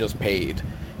bill they just paid.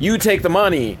 You take the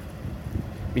money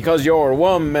because you're a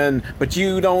woman, but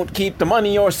you don't keep the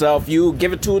money yourself. You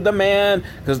give it to the man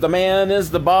because the man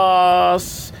is the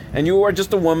boss. And you are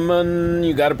just a woman.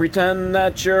 You gotta pretend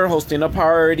that you're hosting a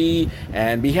party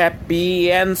and be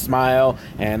happy and smile,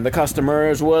 and the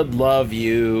customers would love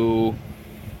you.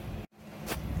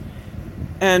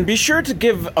 And be sure to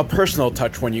give a personal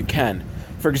touch when you can.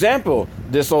 For example,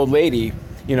 this old lady,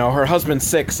 you know, her husband's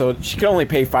sick, so she can only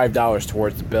pay $5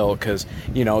 towards the bill because,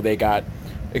 you know, they got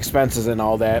expenses and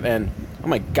all that. And oh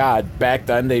my god, back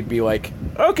then they'd be like,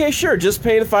 okay, sure, just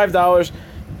pay the $5.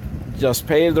 Just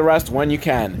pay the rest when you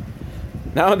can.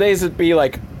 Nowadays it'd be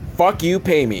like, fuck you,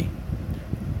 pay me.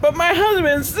 But my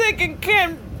husband's sick and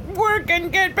can't work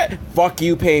and get paid. Fuck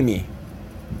you, pay me.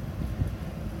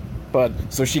 But,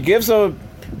 so she gives a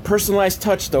personalized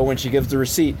touch though when she gives the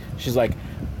receipt. She's like,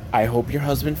 I hope your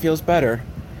husband feels better.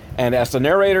 And as the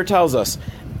narrator tells us,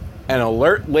 an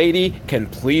alert lady can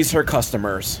please her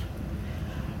customers.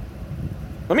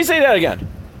 Let me say that again.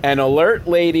 An alert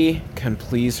lady can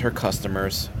please her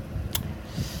customers.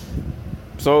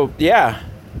 So, yeah,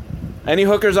 any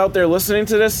hookers out there listening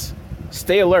to this,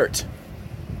 stay alert.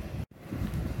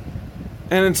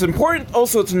 And it's important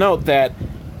also to note that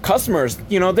customers,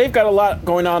 you know, they've got a lot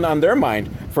going on their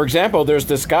mind. For example, there's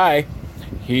this guy,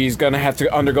 he's going to have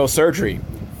to undergo surgery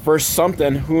for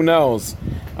something, who knows.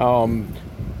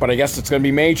 But I guess it's going to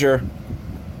be major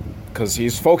because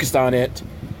he's focused on it.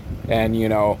 And, you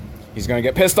know, he's going to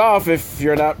get pissed off if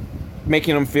you're not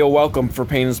making him feel welcome for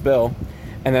paying his bill.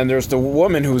 And then there's the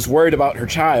woman who's worried about her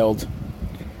child.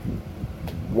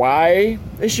 Why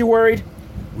is she worried?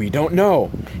 We don't know.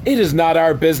 It is not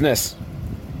our business.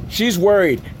 She's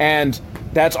worried, and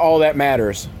that's all that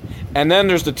matters. And then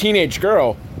there's the teenage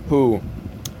girl who,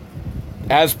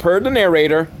 as per the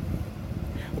narrator,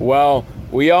 well,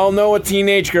 we all know what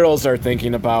teenage girls are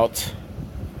thinking about.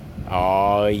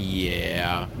 Oh,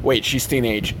 yeah. Wait, she's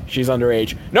teenage. She's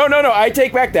underage. No, I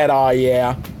take back that oh,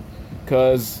 yeah.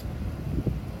 Because,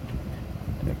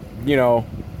 you know,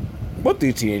 what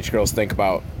do teenage girls think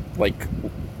about? Like,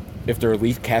 if their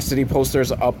Leaf Cassidy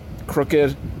posters up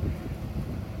crooked?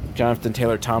 Jonathan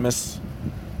Taylor Thomas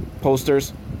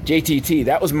posters? JTT,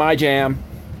 that was my jam.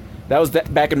 That was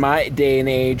back in my day and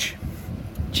age.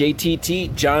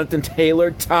 JTT, Jonathan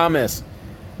Taylor Thomas.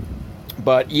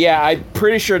 But yeah, I'm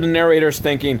pretty sure the narrator's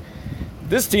thinking,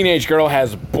 this teenage girl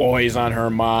has boys on her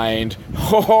mind.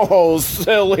 Oh,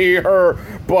 silly her.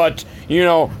 But, you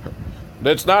know,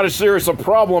 that's not as serious a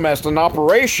problem as an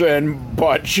operation,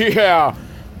 but yeah.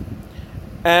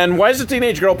 And why is the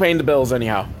teenage girl paying the bills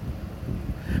anyhow?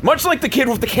 Much like the kid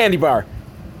with the candy bar.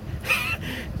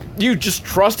 You just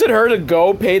trusted her to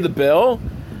go pay the bill?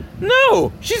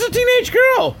 No, she's a teenage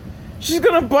girl. She's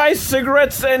gonna buy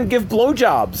cigarettes and give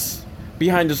blowjobs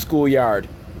behind the schoolyard.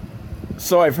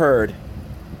 So I've heard.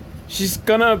 She's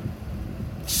gonna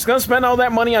spend all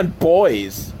that money on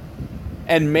boys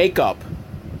and makeup.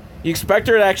 You expect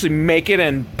her to actually make it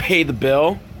and pay the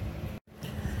bill?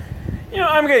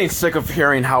 I'm getting sick of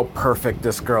hearing how perfect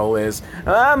this girl is.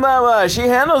 She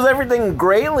handles everything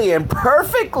greatly and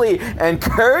perfectly and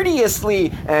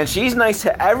courteously, and she's nice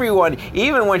to everyone,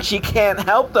 even when she can't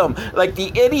help them. Like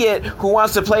the idiot who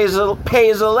wants to pay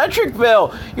his electric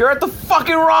bill. You're at the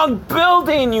fucking wrong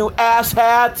building, you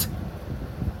asshat!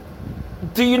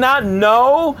 Do you not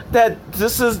know that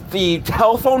this is the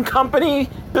telephone company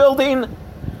building?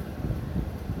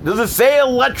 Does it say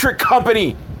electric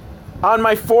company on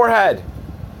my forehead?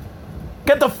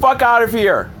 Get the fuck out of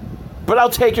here. But I'll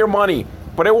take your money.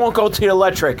 But it won't go to the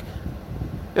electric.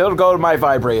 It'll go to my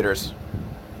vibrators.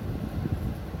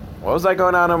 What was I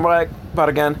going on about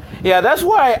again? Yeah, that's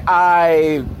why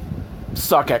I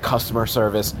suck at customer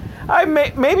service.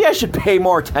 Maybe I should pay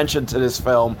more attention to this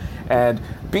film and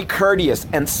be courteous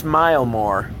and smile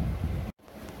more.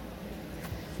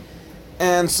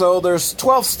 And so there's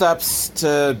 12 steps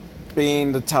to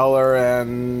being the teller,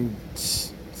 and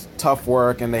it's tough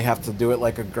work, and they have to do it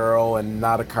like a girl and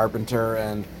not a carpenter,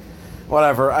 and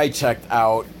whatever. I checked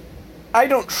out. I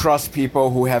don't trust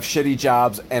people who have shitty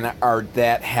jobs and are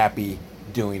that happy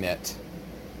doing it.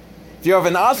 If you have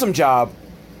an awesome job,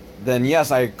 then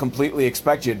yes, I completely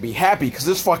expect you to be happy because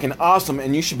it's fucking awesome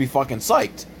and you should be fucking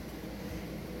psyched.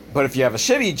 But if you have a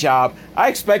shitty job, I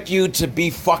expect you to be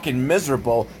fucking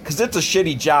miserable because it's a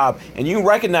shitty job and you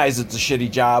recognize it's a shitty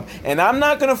job, and I'm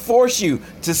not going to force you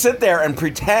to sit there and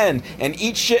pretend and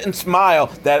eat shit and smile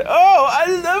that, oh, I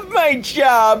love my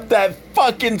job that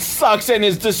fucking sucks and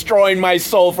is destroying my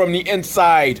soul from the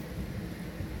inside.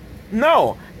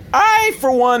 No, I,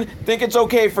 for one, think it's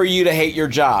okay for you to hate your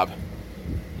job.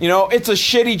 It's a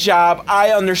shitty job. I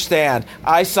understand.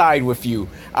 I side with you.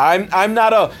 I'm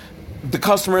not the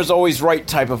customer is always right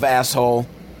type of asshole.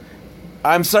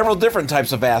 I'm several different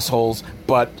types of assholes,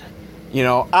 but,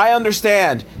 I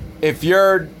understand if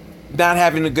you're not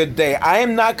having a good day. I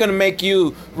am not going to make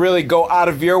you really go out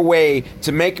of your way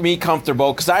to make me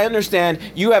comfortable, because I understand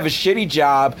you have a shitty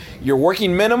job. You're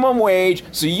working minimum wage,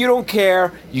 so you don't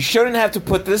care. You shouldn't have to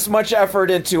put this much effort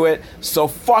into it, so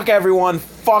fuck everyone.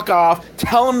 Fuck off.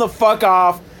 Tell them to fuck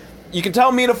off. You can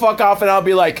tell me to fuck off, and I'll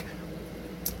be like,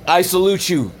 I salute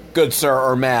you, good sir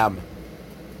or ma'am,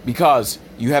 because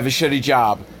you have a shitty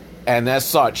job, and as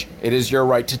such, it is your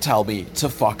right to tell me to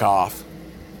fuck off.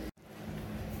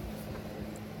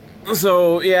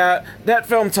 So, yeah, that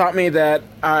film taught me that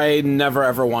I never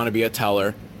ever want to be a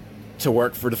teller, to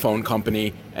work for the phone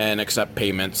company and accept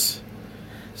payments.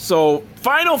 So,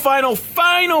 final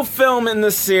film in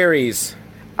this series.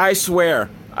 I swear,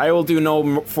 I will do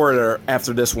no further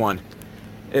after this one.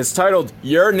 It's titled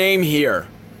Your Name Here,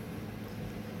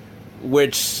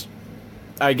 which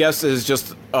I guess is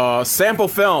just a sample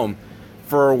film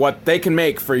for what they can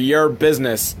make for your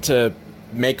business to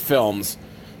make films.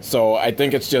 So I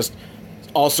think it's just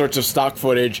all sorts of stock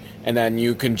footage, and then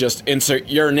you can just insert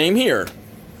your name here.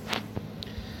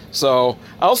 So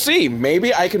I'll see.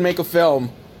 Maybe I can make a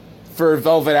film for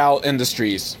Velvet Owl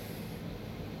Industries.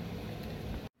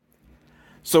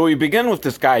 So we begin with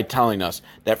this guy telling us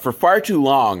that for far too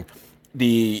long,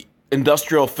 the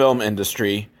industrial film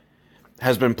industry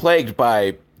has been plagued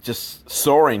by just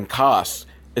soaring costs.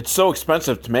 It's so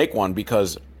expensive to make one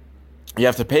because you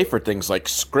have to pay for things like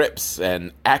scripts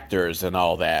and actors and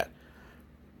all that.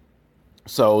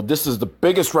 So this is the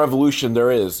biggest revolution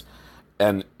there is,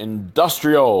 an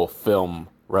industrial film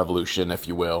revolution, if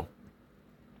you will,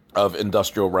 of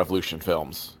industrial revolution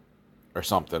films or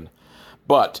something.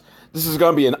 But this is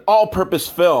going to be an all-purpose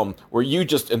film where you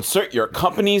just insert your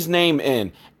company's name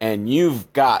in and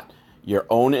you've got your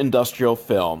own industrial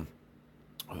film.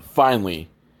 Finally,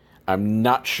 I'm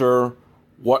not sure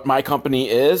what my company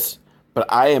is, but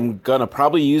I am going to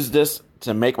probably use this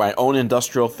to make my own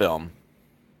industrial film.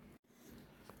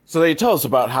 So they tell us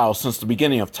about how since the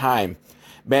beginning of time,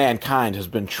 mankind has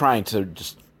been trying to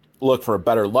just look for a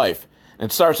better life. And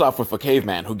it starts off with a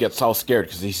caveman who gets all scared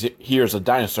because he hears a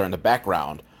dinosaur in the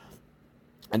background.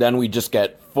 And then we just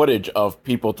get footage of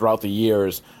people throughout the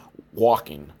years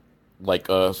walking, like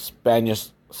a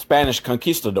Spanish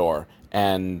conquistador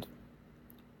and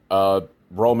a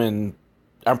Roman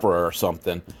emperor or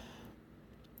something.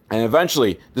 And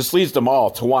eventually, this leads them all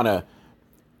to want to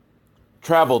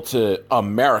travel to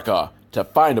America to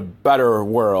find a better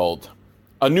world,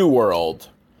 a new world.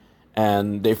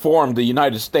 And they formed the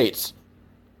United States.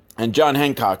 And John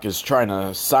Hancock is trying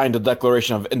to sign the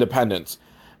Declaration of Independence,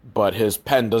 but his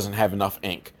pen doesn't have enough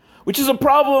ink, which is a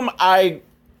problem I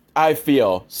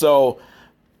feel. So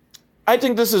I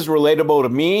think this is relatable to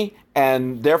me,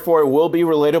 and therefore it will be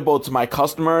relatable to my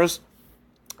customers.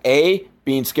 A,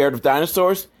 being scared of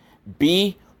dinosaurs.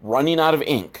 B, running out of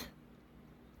ink.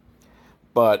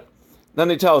 But Then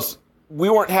they tell us we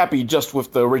weren't happy just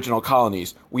with the original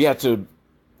colonies. We had to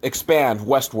expand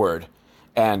westward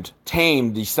and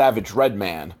tame the savage red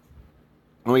man.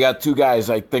 And we got two guys,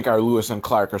 I think are Lewis and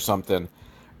Clark or something.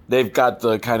 They've got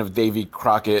the kind of Davy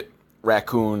Crockett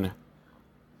raccoon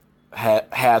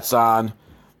hats on.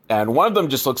 And one of them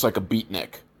just looks like a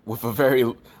beatnik with a very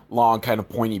long kind of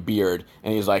pointy beard.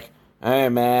 And he's like, hey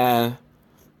man,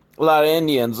 a lot of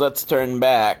Indians, let's turn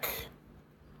back.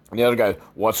 And the other guy,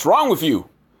 what's wrong with you?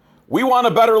 We want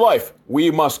a better life.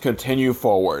 We must continue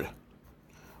forward.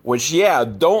 Which, yeah,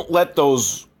 don't let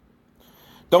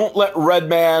Red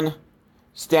Man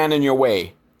stand in your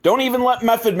way. Don't even let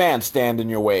Method Man stand in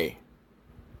your way.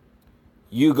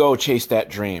 You go chase that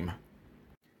dream.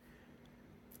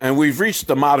 And we've reached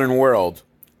the modern world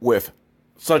with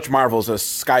such marvels as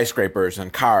skyscrapers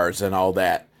and cars and all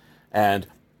that. And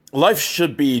life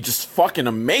should be just fucking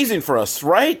amazing for us,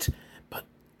 right? But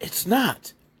it's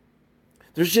not.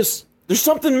 There's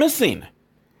something missing.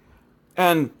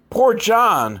 And poor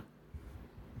John.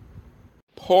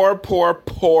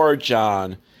 Poor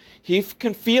John. He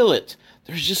can feel it.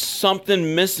 There's just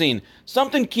something missing.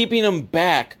 Something keeping him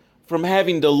back from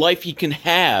having the life he can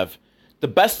have. The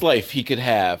best life he could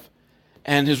have.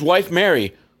 And his wife,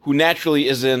 Mary, who naturally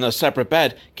is in a separate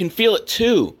bed, can feel it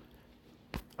too.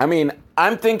 I mean,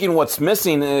 I'm thinking what's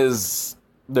missing is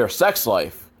their sex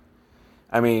life.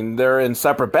 I mean, they're in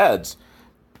separate beds.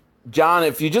 John,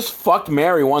 if you just fucked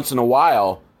Mary once in a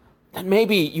while, then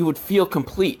maybe you would feel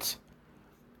complete.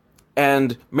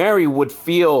 And Mary would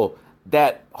feel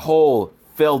that hole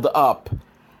filled up.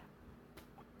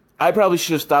 I probably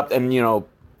should have stopped and,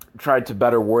 tried to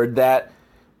better word that.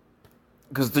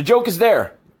 Because the joke is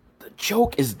there. The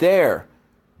joke is there.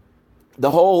 The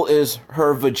hole is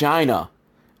her vagina.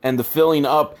 And the filling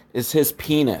up is his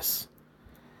penis.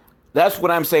 That's what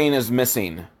I'm saying is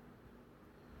missing.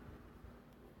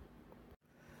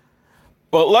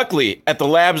 But luckily, at the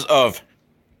labs of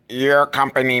your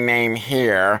company name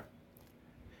here,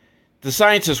 the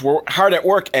scientists were hard at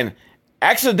work and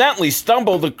accidentally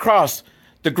stumbled across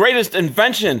the greatest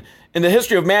invention in the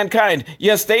history of mankind.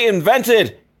 Yes, they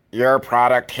invented your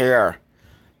product here.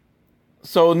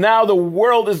 So now the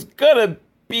world is gonna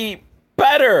be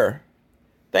better.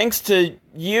 Thanks to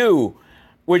you,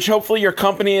 which hopefully your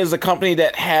company is a company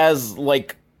that has,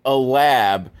 like, a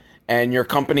lab, and your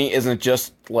company isn't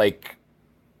just, like,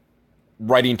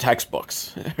 writing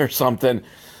textbooks or something.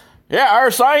 Yeah,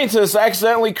 our scientists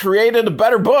accidentally created a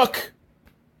better book.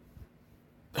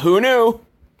 Who knew?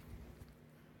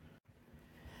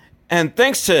 And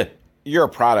thanks to your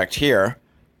product here,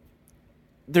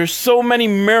 there's so many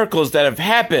miracles that have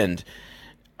happened.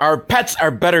 Our pets are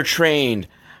better trained.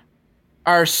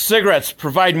 Our cigarettes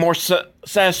provide more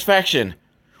satisfaction.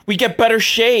 We get better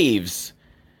shaves.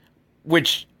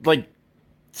 Which, like,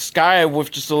 this guy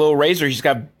with just a little razor, he's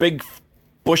got a big,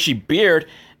 bushy beard,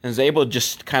 and is able to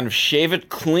just kind of shave it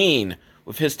clean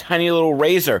with his tiny little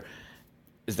razor.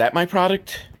 Is that my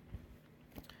product?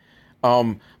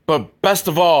 But best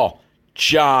of all,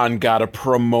 John got a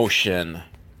promotion.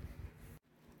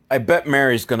 I bet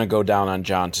Mary's gonna go down on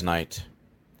John tonight.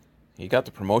 He got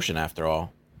the promotion after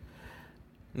all.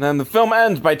 And then the film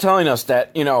ends by telling us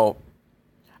that,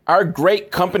 our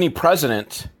great company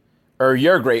president, or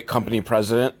your great company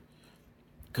president,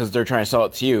 because they're trying to sell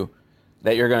it to you,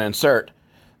 that you're going to insert,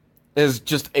 is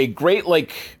just a great,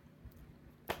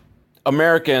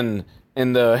 American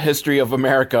in the history of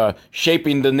America,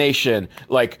 shaping the nation,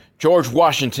 like George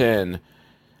Washington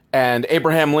and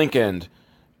Abraham Lincoln,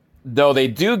 though they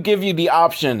do give you the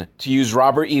option to use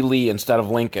Robert E. Lee instead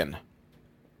of Lincoln.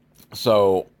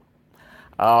 So,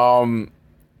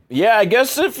 yeah, I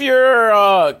guess if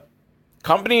your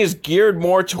company is geared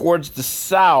more towards the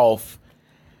South,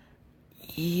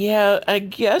 yeah, I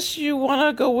guess you want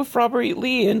to go with Robert E.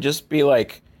 Lee and just be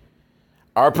like,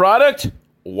 our product,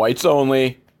 whites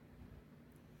only.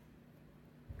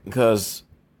 Because,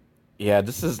 yeah,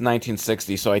 this is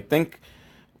 1960, so I think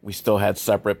we still had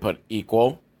separate but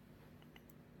equal,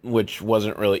 which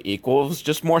wasn't really equal, it was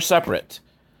just more separate.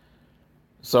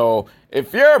 So,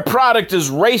 if your product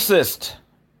is racist,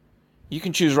 you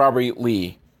can choose Robert E.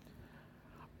 Lee.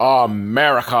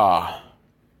 America.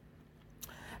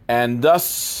 And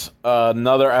thus,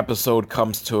 another episode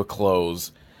comes to a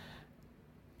close.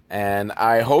 And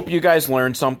I hope you guys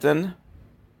learned something,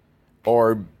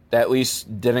 or at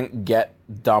least didn't get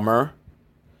dumber.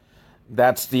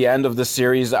 That's the end of the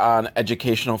series on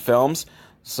educational films.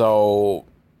 So,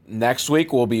 next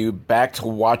week we'll be back to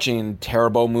watching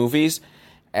terrible movies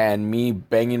and me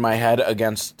banging my head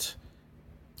against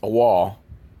a wall.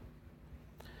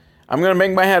 I'm going to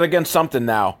bang my head against something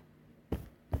now.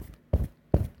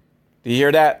 Do you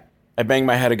hear that? I banged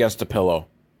my head against a pillow.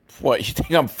 What, you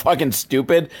think I'm fucking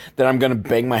stupid that I'm going to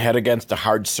bang my head against a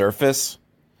hard surface?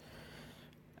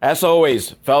 As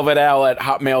always,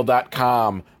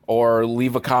 velvetal@hotmail.com, or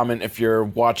leave a comment if you're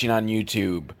watching on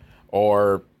YouTube,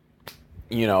 or,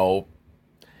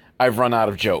 I've run out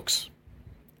of jokes.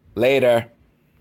 Later.